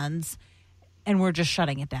hands, and we're just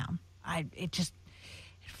shutting it down. It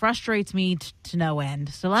frustrates me to no end.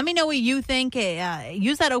 So let me know what you think.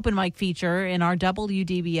 Use that open mic feature in our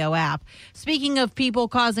WDBO app. Speaking of people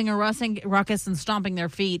causing a ruckus and stomping their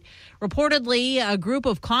feet, reportedly a group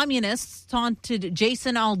of communists taunted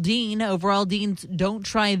Jason Aldean over Aldean's "Don't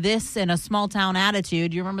Try This" in a Small Town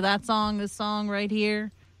Attitude. You remember that song? This song right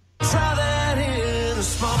here? Try that in a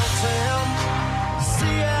small town. See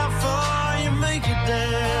how far you make it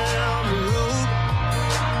down the road.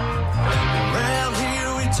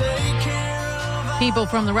 People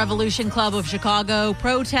from the Revolution Club of Chicago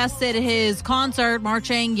protested his concert,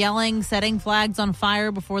 marching, yelling, setting flags on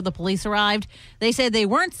fire before the police arrived. They said they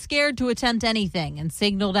weren't scared to attempt anything and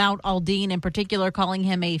signaled out Aldean in particular, calling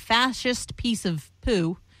him a fascist piece of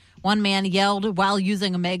poo. One man yelled while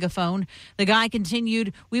using a megaphone. The guy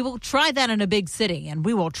continued, "We will try that in a big city, and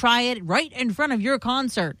we will try it right in front of your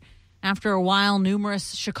concert." After a while,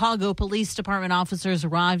 numerous Chicago Police Department officers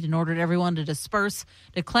arrived and ordered everyone to disperse,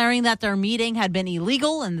 declaring that their meeting had been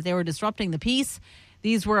illegal and that they were disrupting the peace.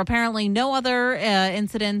 These were apparently no other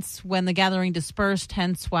incidents when the gathering dispersed,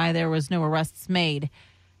 hence why there was no arrests made.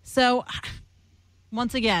 So,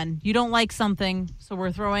 once again, you don't like something, so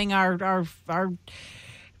we're throwing our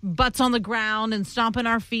butts on the ground and stomping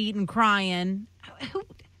our feet and crying.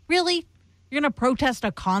 Really? You're going to protest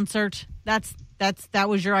a concert? That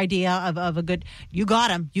was your idea of a good. You got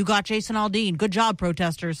him. You got Jason Aldean. Good job,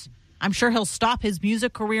 protesters. I'm sure he'll stop his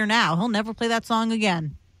music career now. He'll never play that song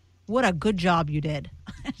again. What a good job you did.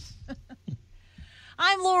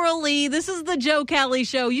 I'm Laurel Lee. This is the Joe Kelley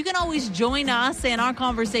Show. You can always join us in our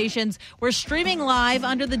conversations. We're streaming live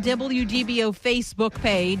under the WDBO Facebook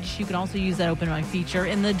page. You can also use that open mic feature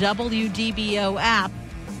in the WDBO app.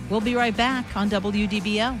 We'll be right back on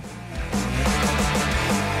WDBO.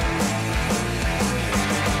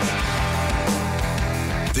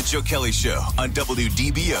 The Joe Kelley Show on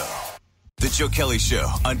WDBO. The Joe Kelley Show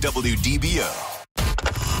on WDBO.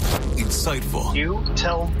 Insightful. You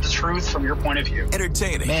tell the truth from your point of view.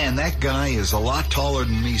 Entertaining. Man, that guy is a lot taller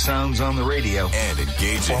than he sounds on the radio. And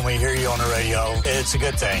engaging. When we hear you on the radio, it's a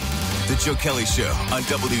good thing. The Joe Kelley Show on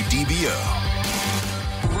WDBO.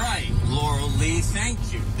 Right, Laurel Lee, thank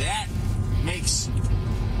you. That makes...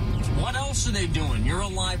 What else are they doing? You're a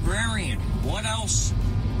librarian. What else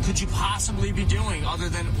could you possibly be doing other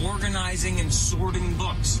than organizing and sorting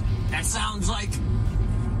books? That sounds like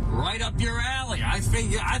right up your alley. I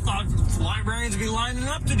thought librarians would be lining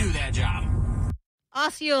up to do that job.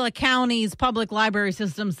 Osceola County's public library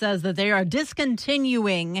system says that they are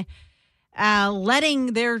discontinuing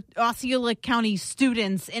letting their Osceola County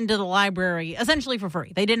students into the library essentially for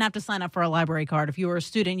free. They didn't have to sign up for a library card. If you were a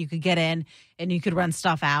student, you could get in and you could rent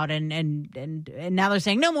stuff out. And now they're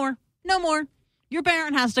saying no more. Your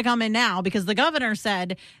parent has to come in now because the governor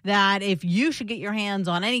said that if you should get your hands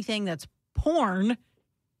on anything that's porn,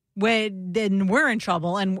 then we're in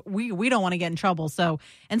trouble, and we don't want to get in trouble. So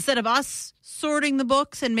instead of us sorting the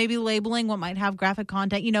books and maybe labeling what might have graphic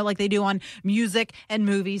content, like they do on music and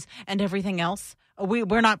movies and everything else,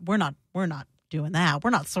 we're not doing that. We're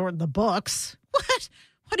not sorting the books.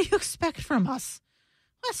 What do you expect from us?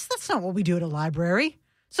 That's not what we do at a library.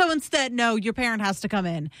 So instead, no, your parent has to come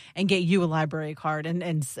in and get you a library card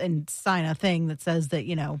and sign a thing that says that,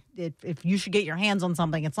 if you should get your hands on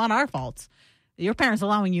something, it's not our fault. Your parents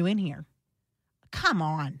allowing you in here. Come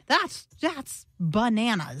on. That's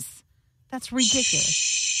bananas. That's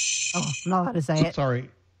ridiculous. Oh, I'm not allowed to say it. Sorry.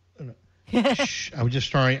 Shh. I was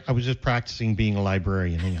just practicing being a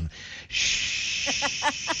librarian. Hang on.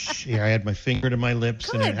 Shh. Yeah, I had my finger to my lips.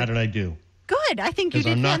 Good. And how did I do? Good. I think you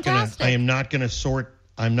did fantastic. I am not going to sort.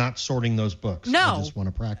 I'm not sorting those books. No. I just want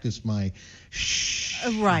to practice my shh.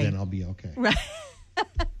 Right. Then I'll be okay. Right.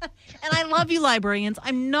 And I love you, librarians.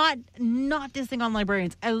 I'm not dissing on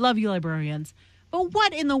librarians. I love you, librarians. But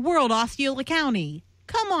what in the world, Osceola County?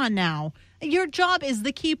 Come on now. Your job is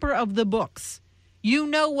the keeper of the books. You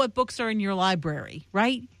know what books are in your library,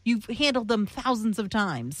 right? You've handled them thousands of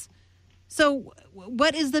times. So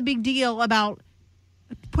what is the big deal about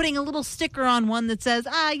putting a little sticker on one that says,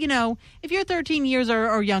 if you're 13 years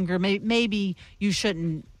or younger, maybe you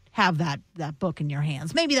shouldn't have that book in your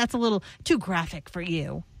hands. Maybe that's a little too graphic for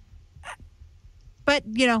you. But,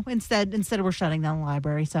 instead we're shutting down the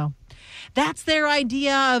library. So that's their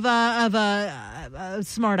idea of a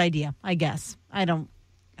smart idea, I guess. I don't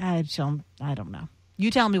know.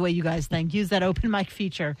 You tell me what you guys think. Use that open mic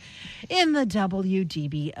feature in the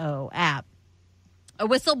WDBO app. A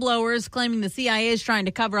whistleblower is claiming the CIA is trying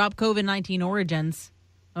to cover up COVID-19 origins.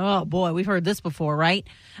 Oh, boy, we've heard this before, right?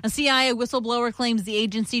 A CIA whistleblower claims the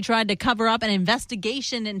agency tried to cover up an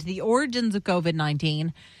investigation into the origins of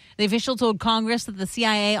COVID-19. The official told Congress that the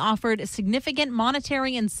CIA offered a significant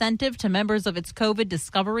monetary incentive to members of its COVID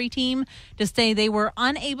discovery team to say they were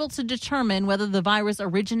unable to determine whether the virus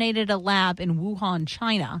originated at a lab in Wuhan,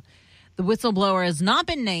 China. The whistleblower has not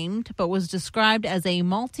been named, but was described as a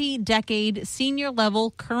multi-decade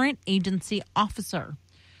senior-level current agency officer.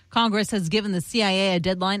 Congress has given the CIA a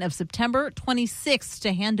deadline of September 26th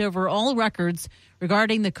to hand over all records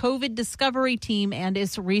regarding the COVID discovery team and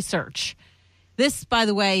its research. This, by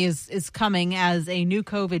the way, is coming as a new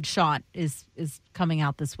COVID shot is coming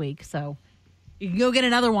out this week. So You can go get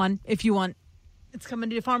another one if you want. It's coming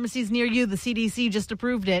to pharmacies near you. The CDC just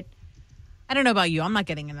approved it. I don't know about you. I'm not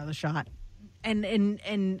getting another shot.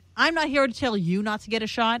 And I'm not here to tell you not to get a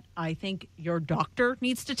shot. I think your doctor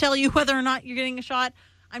needs to tell you whether or not you're getting a shot.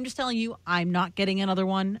 I'm just telling you I'm not getting another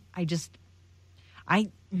one. I just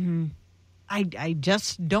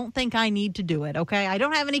don't think I need to do it, okay? I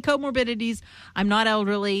don't have any comorbidities. I'm not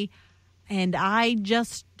elderly. And I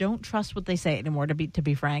just don't trust what they say anymore, to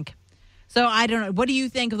be frank. So I don't know. What do you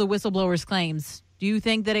think of the whistleblower's claims? Do you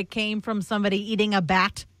think that it came from somebody eating a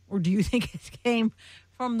bat? Or do you think it came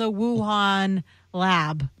from the Wuhan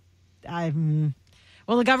lab?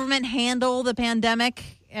 Will the government handle the pandemic?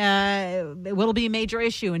 It will be a major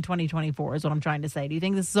issue in 2024 is what I'm trying to say. Do you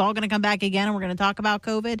think this is all going to come back again and we're going to talk about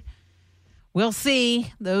COVID? We'll see.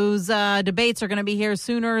 Those debates are going to be here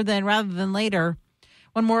sooner rather than later.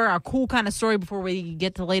 One more cool kind of story before we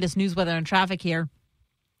get to the latest news, weather, and traffic here.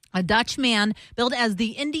 A Dutch man billed as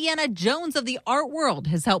the Indiana Jones of the art world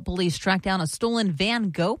has helped police track down a stolen Van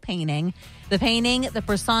Gogh painting. The painting, the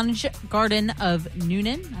Personage Garden of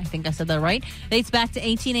Nuenen, I think I said that right, dates back to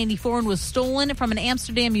 1884 and was stolen from an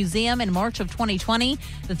Amsterdam museum in March of 2020.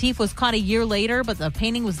 The thief was caught a year later, but the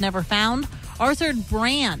painting was never found. Arthur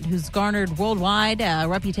Brand, who's garnered worldwide a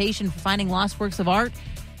reputation for finding lost works of art,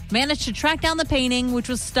 managed to track down the painting, which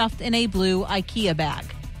was stuffed in a blue IKEA bag.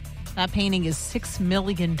 That painting is $6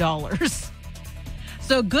 million.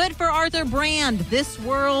 So good for Arthur Brand, this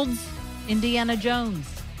world's Indiana Jones.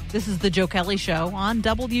 This is the Joe Kelley Show on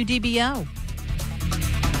WDBO.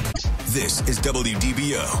 This is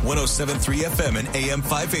WDBO 107.3 FM and AM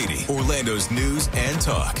 580, Orlando's news and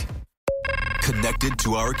talk. Connected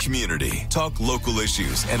to our community. Talk local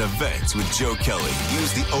issues and events with Joe Kelley.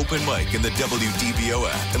 Use the open mic in the WDBO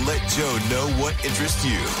app and let Joe know what interests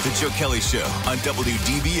you. The Joe Kelley Show on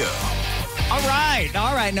WDBO. All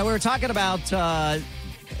right. Now, we were talking about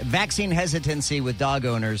vaccine hesitancy with dog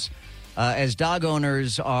owners, as dog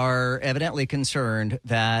owners are evidently concerned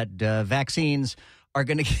that vaccines are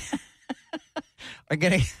going to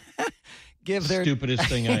give their stupidest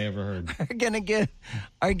thing I ever heard.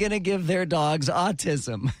 are gonna give their dogs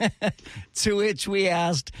autism. To which we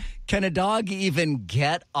asked, can a dog even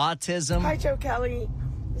get autism? Hi, Joe Kelley.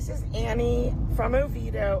 This is Annie from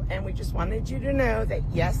Oviedo, and we just wanted you to know that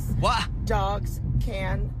yes, dogs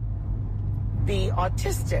can be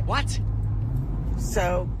autistic. What?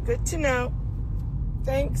 So good to know.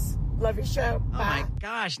 Thanks. Love your show. Bye. Oh my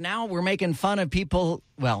gosh! Now we're making fun of people.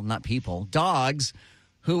 Well, not people. Dogs.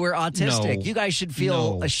 Who were autistic. No, you guys should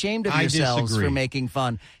feel ashamed of yourselves for making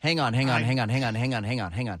fun. Hang on. Hey,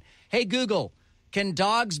 Google, can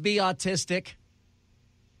dogs be autistic?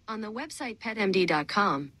 On the website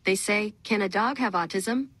petmd.com, they say, can a dog have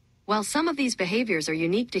autism? While some of these behaviors are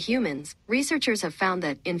unique to humans, researchers have found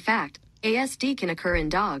that, in fact, ASD can occur in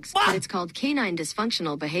dogs, but it's called canine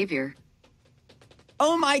dysfunctional behavior.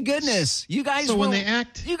 Oh, my goodness. You guys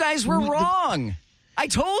were wrong. I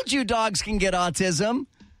told you dogs can get autism.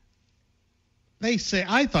 They say,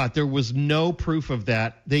 I thought there was no proof of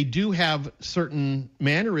that. They do have certain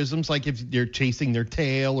mannerisms, like if they're chasing their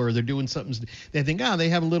tail or they're doing something, they think, they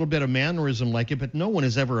have a little bit of mannerism like it, but no one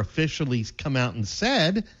has ever officially come out and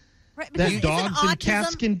said that dogs and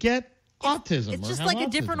cats can get autism. It's just like a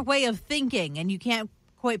different way of thinking, and you can't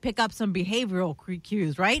quite pick up some behavioral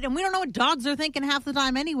cues, right? And we don't know what dogs are thinking half the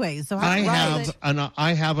time anyway. So I have an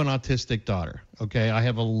autistic daughter, okay? I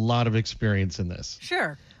have a lot of experience in this.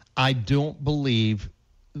 Sure. I don't believe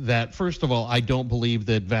that, first of all, I don't believe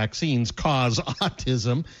that vaccines cause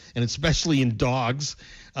autism, and especially in dogs.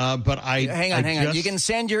 But Hang on. You can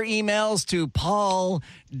send your emails to paul.cross.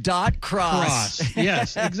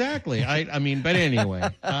 Yes, exactly. But anyway,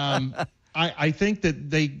 I think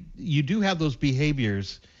that you do have those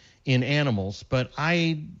behaviors in animals, but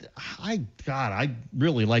I'd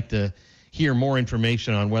really like to hear more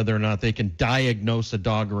information on whether or not they can diagnose a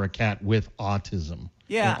dog or a cat with autism.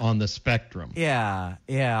 Yeah, on the spectrum. Yeah,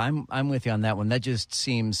 I'm with you on that one. That just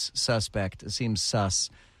seems suspect. It seems sus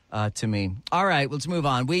to me. All right, let's move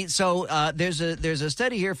on. There's a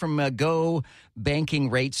study here from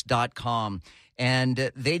GoBankingRates.com,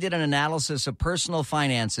 and they did an analysis of personal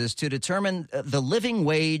finances to determine the living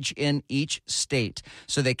wage in each state.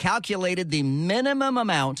 So they calculated the minimum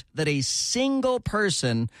amount that a single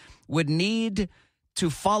person would need to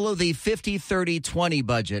follow the 50-30-20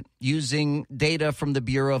 budget using data from the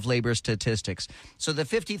Bureau of Labor Statistics. So the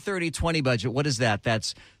 50-30-20 budget, what is that?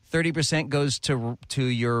 That's 30% goes to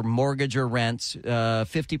your mortgage or rents,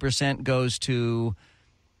 50% goes to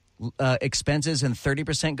expenses, and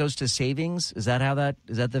 30% goes to savings. Is that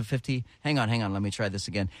the 50? Hang on, let me try this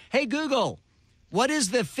again. Hey, Google, What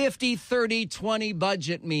does the 50-30-20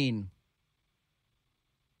 budget mean?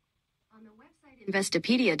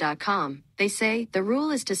 Investopedia.com, they say the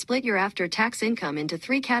rule is to split your after-tax income into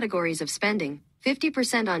 3 categories of spending: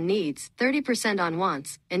 50% on needs, 30% on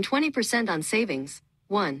wants, and 20% on savings.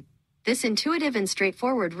 1. This intuitive and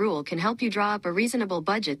straightforward rule can help you draw up a reasonable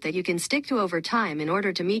budget that you can stick to over time in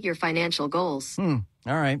order to meet your financial goals. All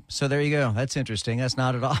right. So there you go. That's interesting. That's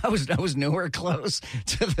not at all. I was nowhere close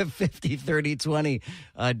to the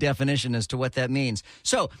 50-30-20 definition as to what that means.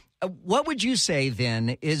 So what would you say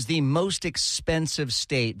then is the most expensive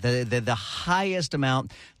state, the highest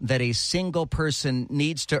amount that a single person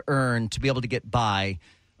needs to earn to be able to get by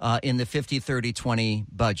in the 50-30-20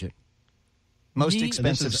 budget? Most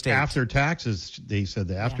expensive state. After taxes, they said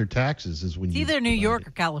that after taxes is when it's either New York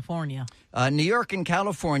or California. New York and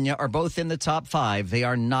California are both in the top 5. They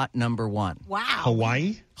are not number 1. Wow.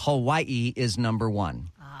 Hawaii? Hawaii is number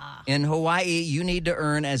 1. In Hawaii, you need to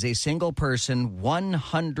earn as a single person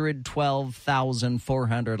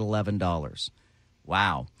 $112,411.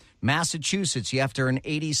 Wow. Massachusetts, you have to earn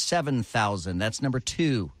 $87,000. That's number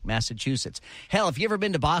 2, Massachusetts. Hell, if you've ever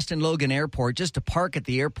been to Boston Logan Airport, just to park at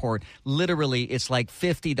the airport, literally it's like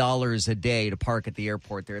 $50 a day to park at the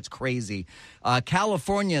airport there. It's crazy.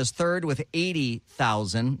 California is third with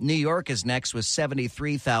 $80,000. New York is next with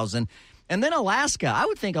 $73,000. And then Alaska. I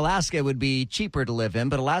would think Alaska would be cheaper to live in,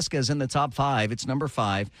 but Alaska is in the top 5. It's number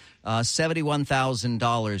 5.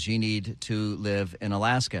 $71,000 you need to live in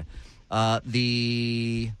Alaska.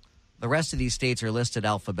 The rest of these states are listed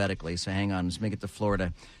alphabetically, so hang on. Let's make it to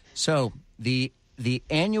Florida. So the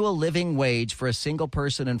annual living wage for a single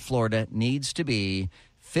person in Florida needs to be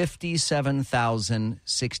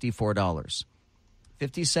 $57,064.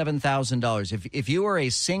 $57,000. If you are a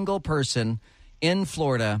single person in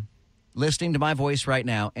Florida listening to my voice right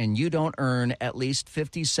now and you don't earn at least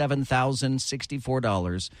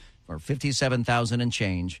 $57,064 or $57,000 and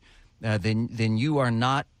change, then you are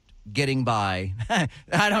not getting by.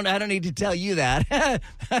 I don't need to tell you that.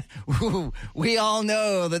 We all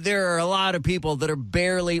know that there are a lot of people that are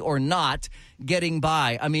barely or not getting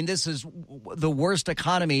by. I mean, this is the worst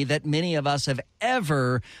economy that many of us have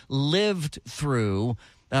ever lived through.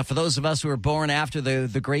 For those of us who were born after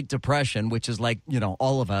the Great Depression, which is like,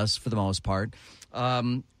 all of us for the most part.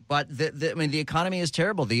 But the economy is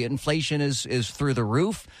terrible. The inflation is through the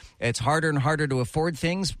roof. It's harder and harder to afford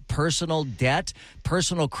things. Personal debt,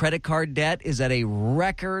 personal credit card debt is at a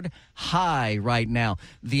record high right now.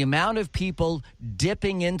 The amount of people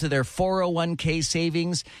dipping into their 401k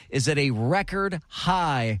savings is at a record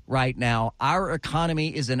high right now. Our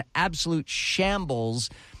economy is an absolute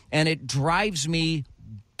shambles, and it drives me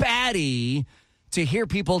batty to hear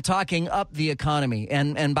people talking up the economy.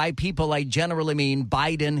 And by people, I generally mean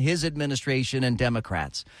Biden, his administration, and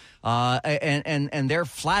Democrats. And they're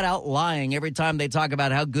flat out lying every time they talk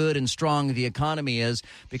about how good and strong the economy is,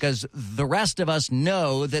 because the rest of us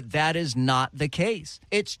know that is not the case.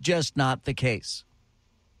 It's just not the case.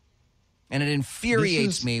 And it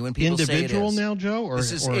infuriates me when people say it is. Individual now, Joe, or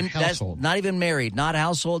household? Not even married, not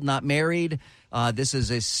household, not married. This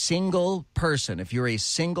is a single person. If you're a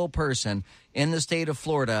single person in the state of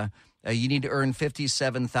Florida, you need to earn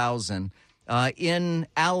 $57,000. In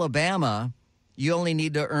Alabama, you only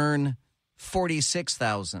need to earn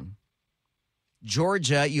 $46,000.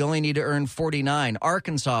 Georgia, you only need to earn $49,000.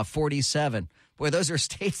 Arkansas, $47,000. Boy, those are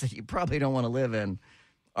states that you probably don't want to live in.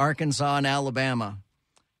 Arkansas and Alabama.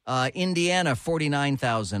 Indiana,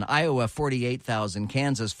 $49,000. Iowa, $48,000.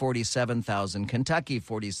 Kansas, $47,000. Kentucky,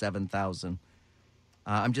 $47,000.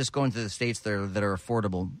 I'm just going to the states that are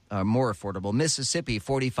affordable, more affordable. Mississippi,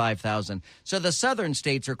 $45,000. So the southern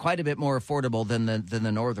states are quite a bit more affordable than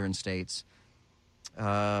the northern states.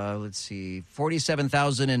 Let's see,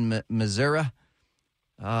 $47,000 in Missouri,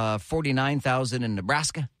 $49,000 in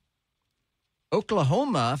Nebraska.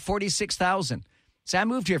 Oklahoma, $46,000. See, I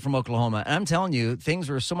moved here from Oklahoma, and I'm telling you, things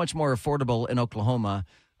were so much more affordable in Oklahoma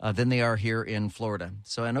than they are here in Florida.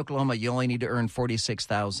 So in Oklahoma, you only need to earn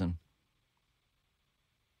 $46,000.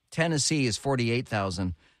 Tennessee is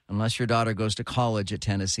 $48,000. Unless your daughter goes to college at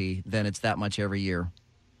Tennessee, then it's that much every year.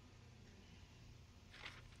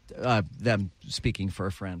 Them speaking for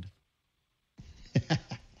a friend.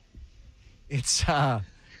 It's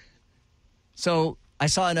so I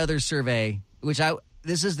saw another survey,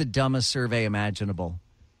 this is the dumbest survey imaginable.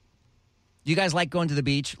 Do you guys like going to the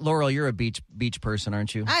beach? Laurel, you're a beach person,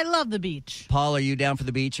 aren't you? I love the beach. Paul, are you down for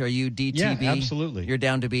the beach? Are you DTB? Yeah, absolutely. You're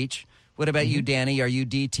down to beach? What about you, Danny? Are you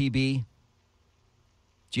DTB?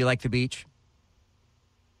 Do you like the beach?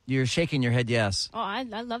 You're shaking your head yes. Oh, I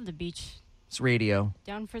love the beach. It's radio.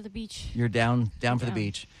 Down for the beach. You're down for the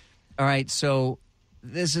beach. All right, so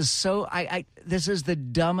this is this is the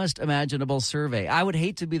dumbest imaginable survey. I would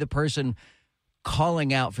hate to be the person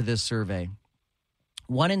calling out for this survey.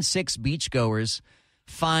 1 in 6 beachgoers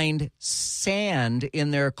find sand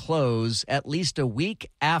in their clothes at least a week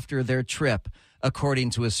after their trip, according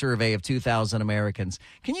to a survey of 2,000 Americans.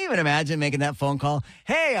 Can you even imagine making that phone call?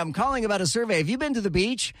 Hey, I'm calling about a survey. Have you been to the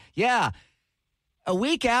beach? Yeah. A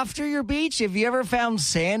week after your beach, have you ever found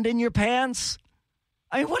sand in your pants?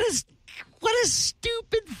 I mean, what a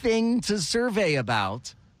stupid thing to survey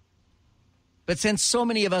about. But since so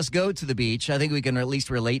many of us go to the beach, I think we can at least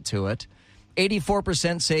relate to it.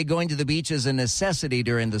 84% say going to the beach is a necessity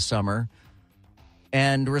during the summer.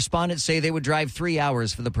 And respondents say they would drive 3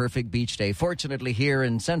 hours for the perfect beach day. Fortunately, here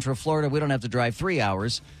in Central Florida, we don't have to drive 3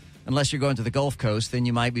 hours. Unless you're going to the Gulf Coast, then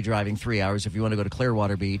you might be driving 3 hours if you want to go to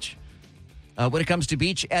Clearwater Beach. When it comes to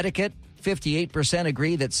beach etiquette, 58%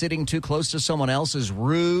 agree that sitting too close to someone else is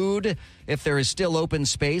rude if there is still open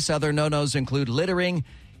space. Other no-nos include littering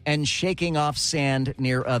and shaking off sand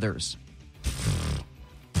near others.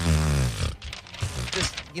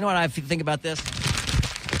 You know what I think about this?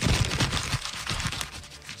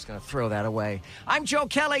 Just going to throw that away. I'm Joe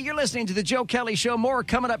Kelley. You're listening to The Joe Kelley Show. More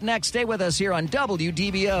coming up next. Stay with us here on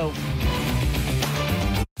WDBO.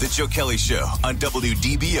 The Joe Kelley Show on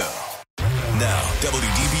WDBO. Now,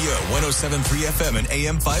 WDBO 107.3 FM and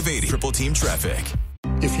AM 580. Triple Team Traffic.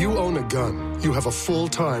 If you own a gun, you have a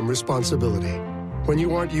full-time responsibility. When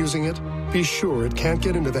you aren't using it, be sure it can't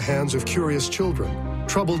get into the hands of curious children,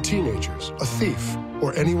 troubled teenagers, a thief,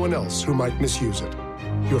 or anyone else who might misuse it.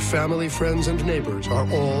 Your family, friends, and neighbors are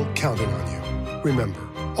all counting on you. Remember,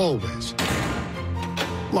 always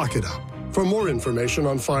lock it up. For more information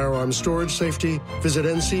on firearms storage safety, visit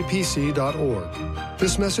ncpc.org.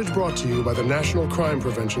 This message brought to you by the National Crime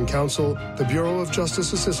Prevention Council, the Bureau of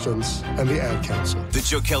Justice Assistance, and the Ad Council. The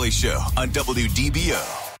Joe Kelley Show on WDBO.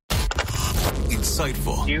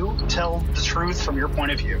 Insightful. You tell the truth from your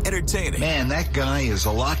point of view. Entertaining. Man, that guy is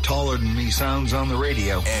a lot taller than he sounds on the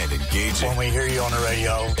radio. And engaging. When we hear you on the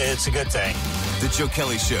radio, it's a good thing. The Joe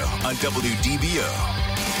Kelley Show on WDBO.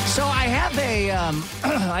 So I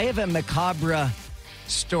have a macabre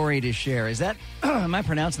story to share. Is that, am I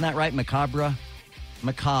pronouncing that right? Macabre?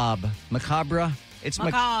 Macabre? It's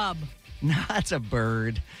macabre. No, it's a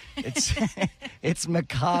bird. It's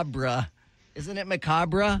macabre. Isn't it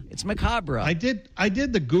macabre? It's macabre. I did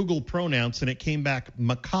the Google pronounce and it came back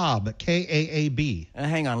macabre, Kaab.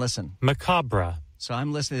 Hang on, listen. Macabre. So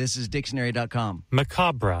I'm listening. This is dictionary.com.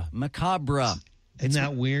 Macabre. Macabre. Isn't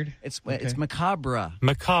that weird? It's macabre.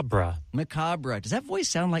 Macabre. Macabre. Does that voice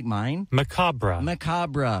sound like mine? Macabre.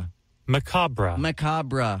 Macabre. Macabre.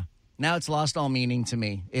 Macabre. Now it's lost all meaning to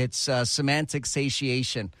me. It's semantic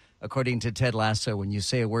satiation, according to Ted Lasso, when you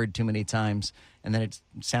say a word too many times and then it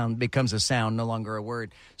becomes a sound, no longer a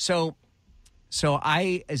word. So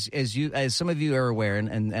I, as some of you are aware,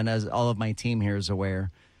 and as all of my team here is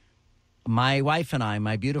aware, my wife and I,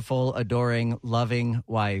 my beautiful, adoring, loving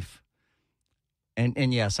wife,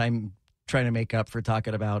 and yes, I'm trying to make up for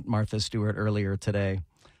talking about Martha Stewart earlier today.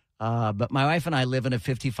 But my wife and I live in a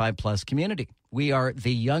 55-plus community. We are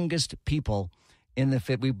the youngest people in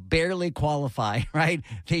the we barely qualify, right?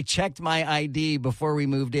 They checked my ID before we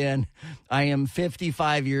moved in. I am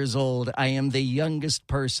 55 years old. I am the youngest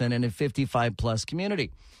person in a 55-plus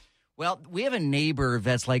community. Well, we have a neighbor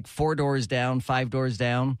that's like 4 doors down, 5 doors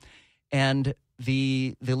down, and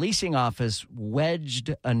the leasing office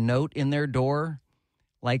wedged a note in their door,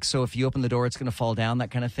 like so if you open the door, it's going to fall down,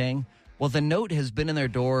 that kind of thing. Well, the note has been in their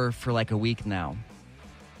door for like a week now.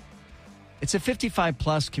 It's a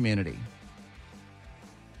 55-plus community.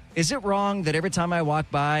 Is it wrong that every time I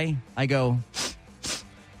walk by, I go,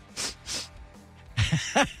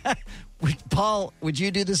 Paul, would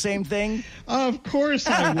you do the same thing? Of course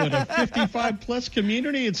I would. A 55-plus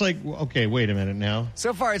community? It's like, okay, wait a minute now.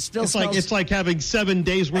 So far, it still smells... It's like having 7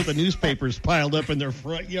 days' worth of newspapers piled up in their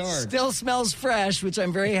front yard. Still smells fresh, which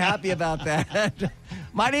I'm very happy about that.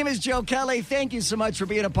 My name is Joe Kelley. Thank you so much for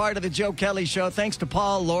being a part of the Joe Kelley Show. Thanks to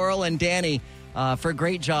Paul, Laurel, and Danny for a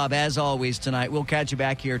great job, as always, tonight. We'll catch you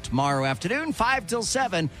back here tomorrow afternoon, 5 till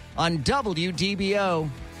 7 on WDBO.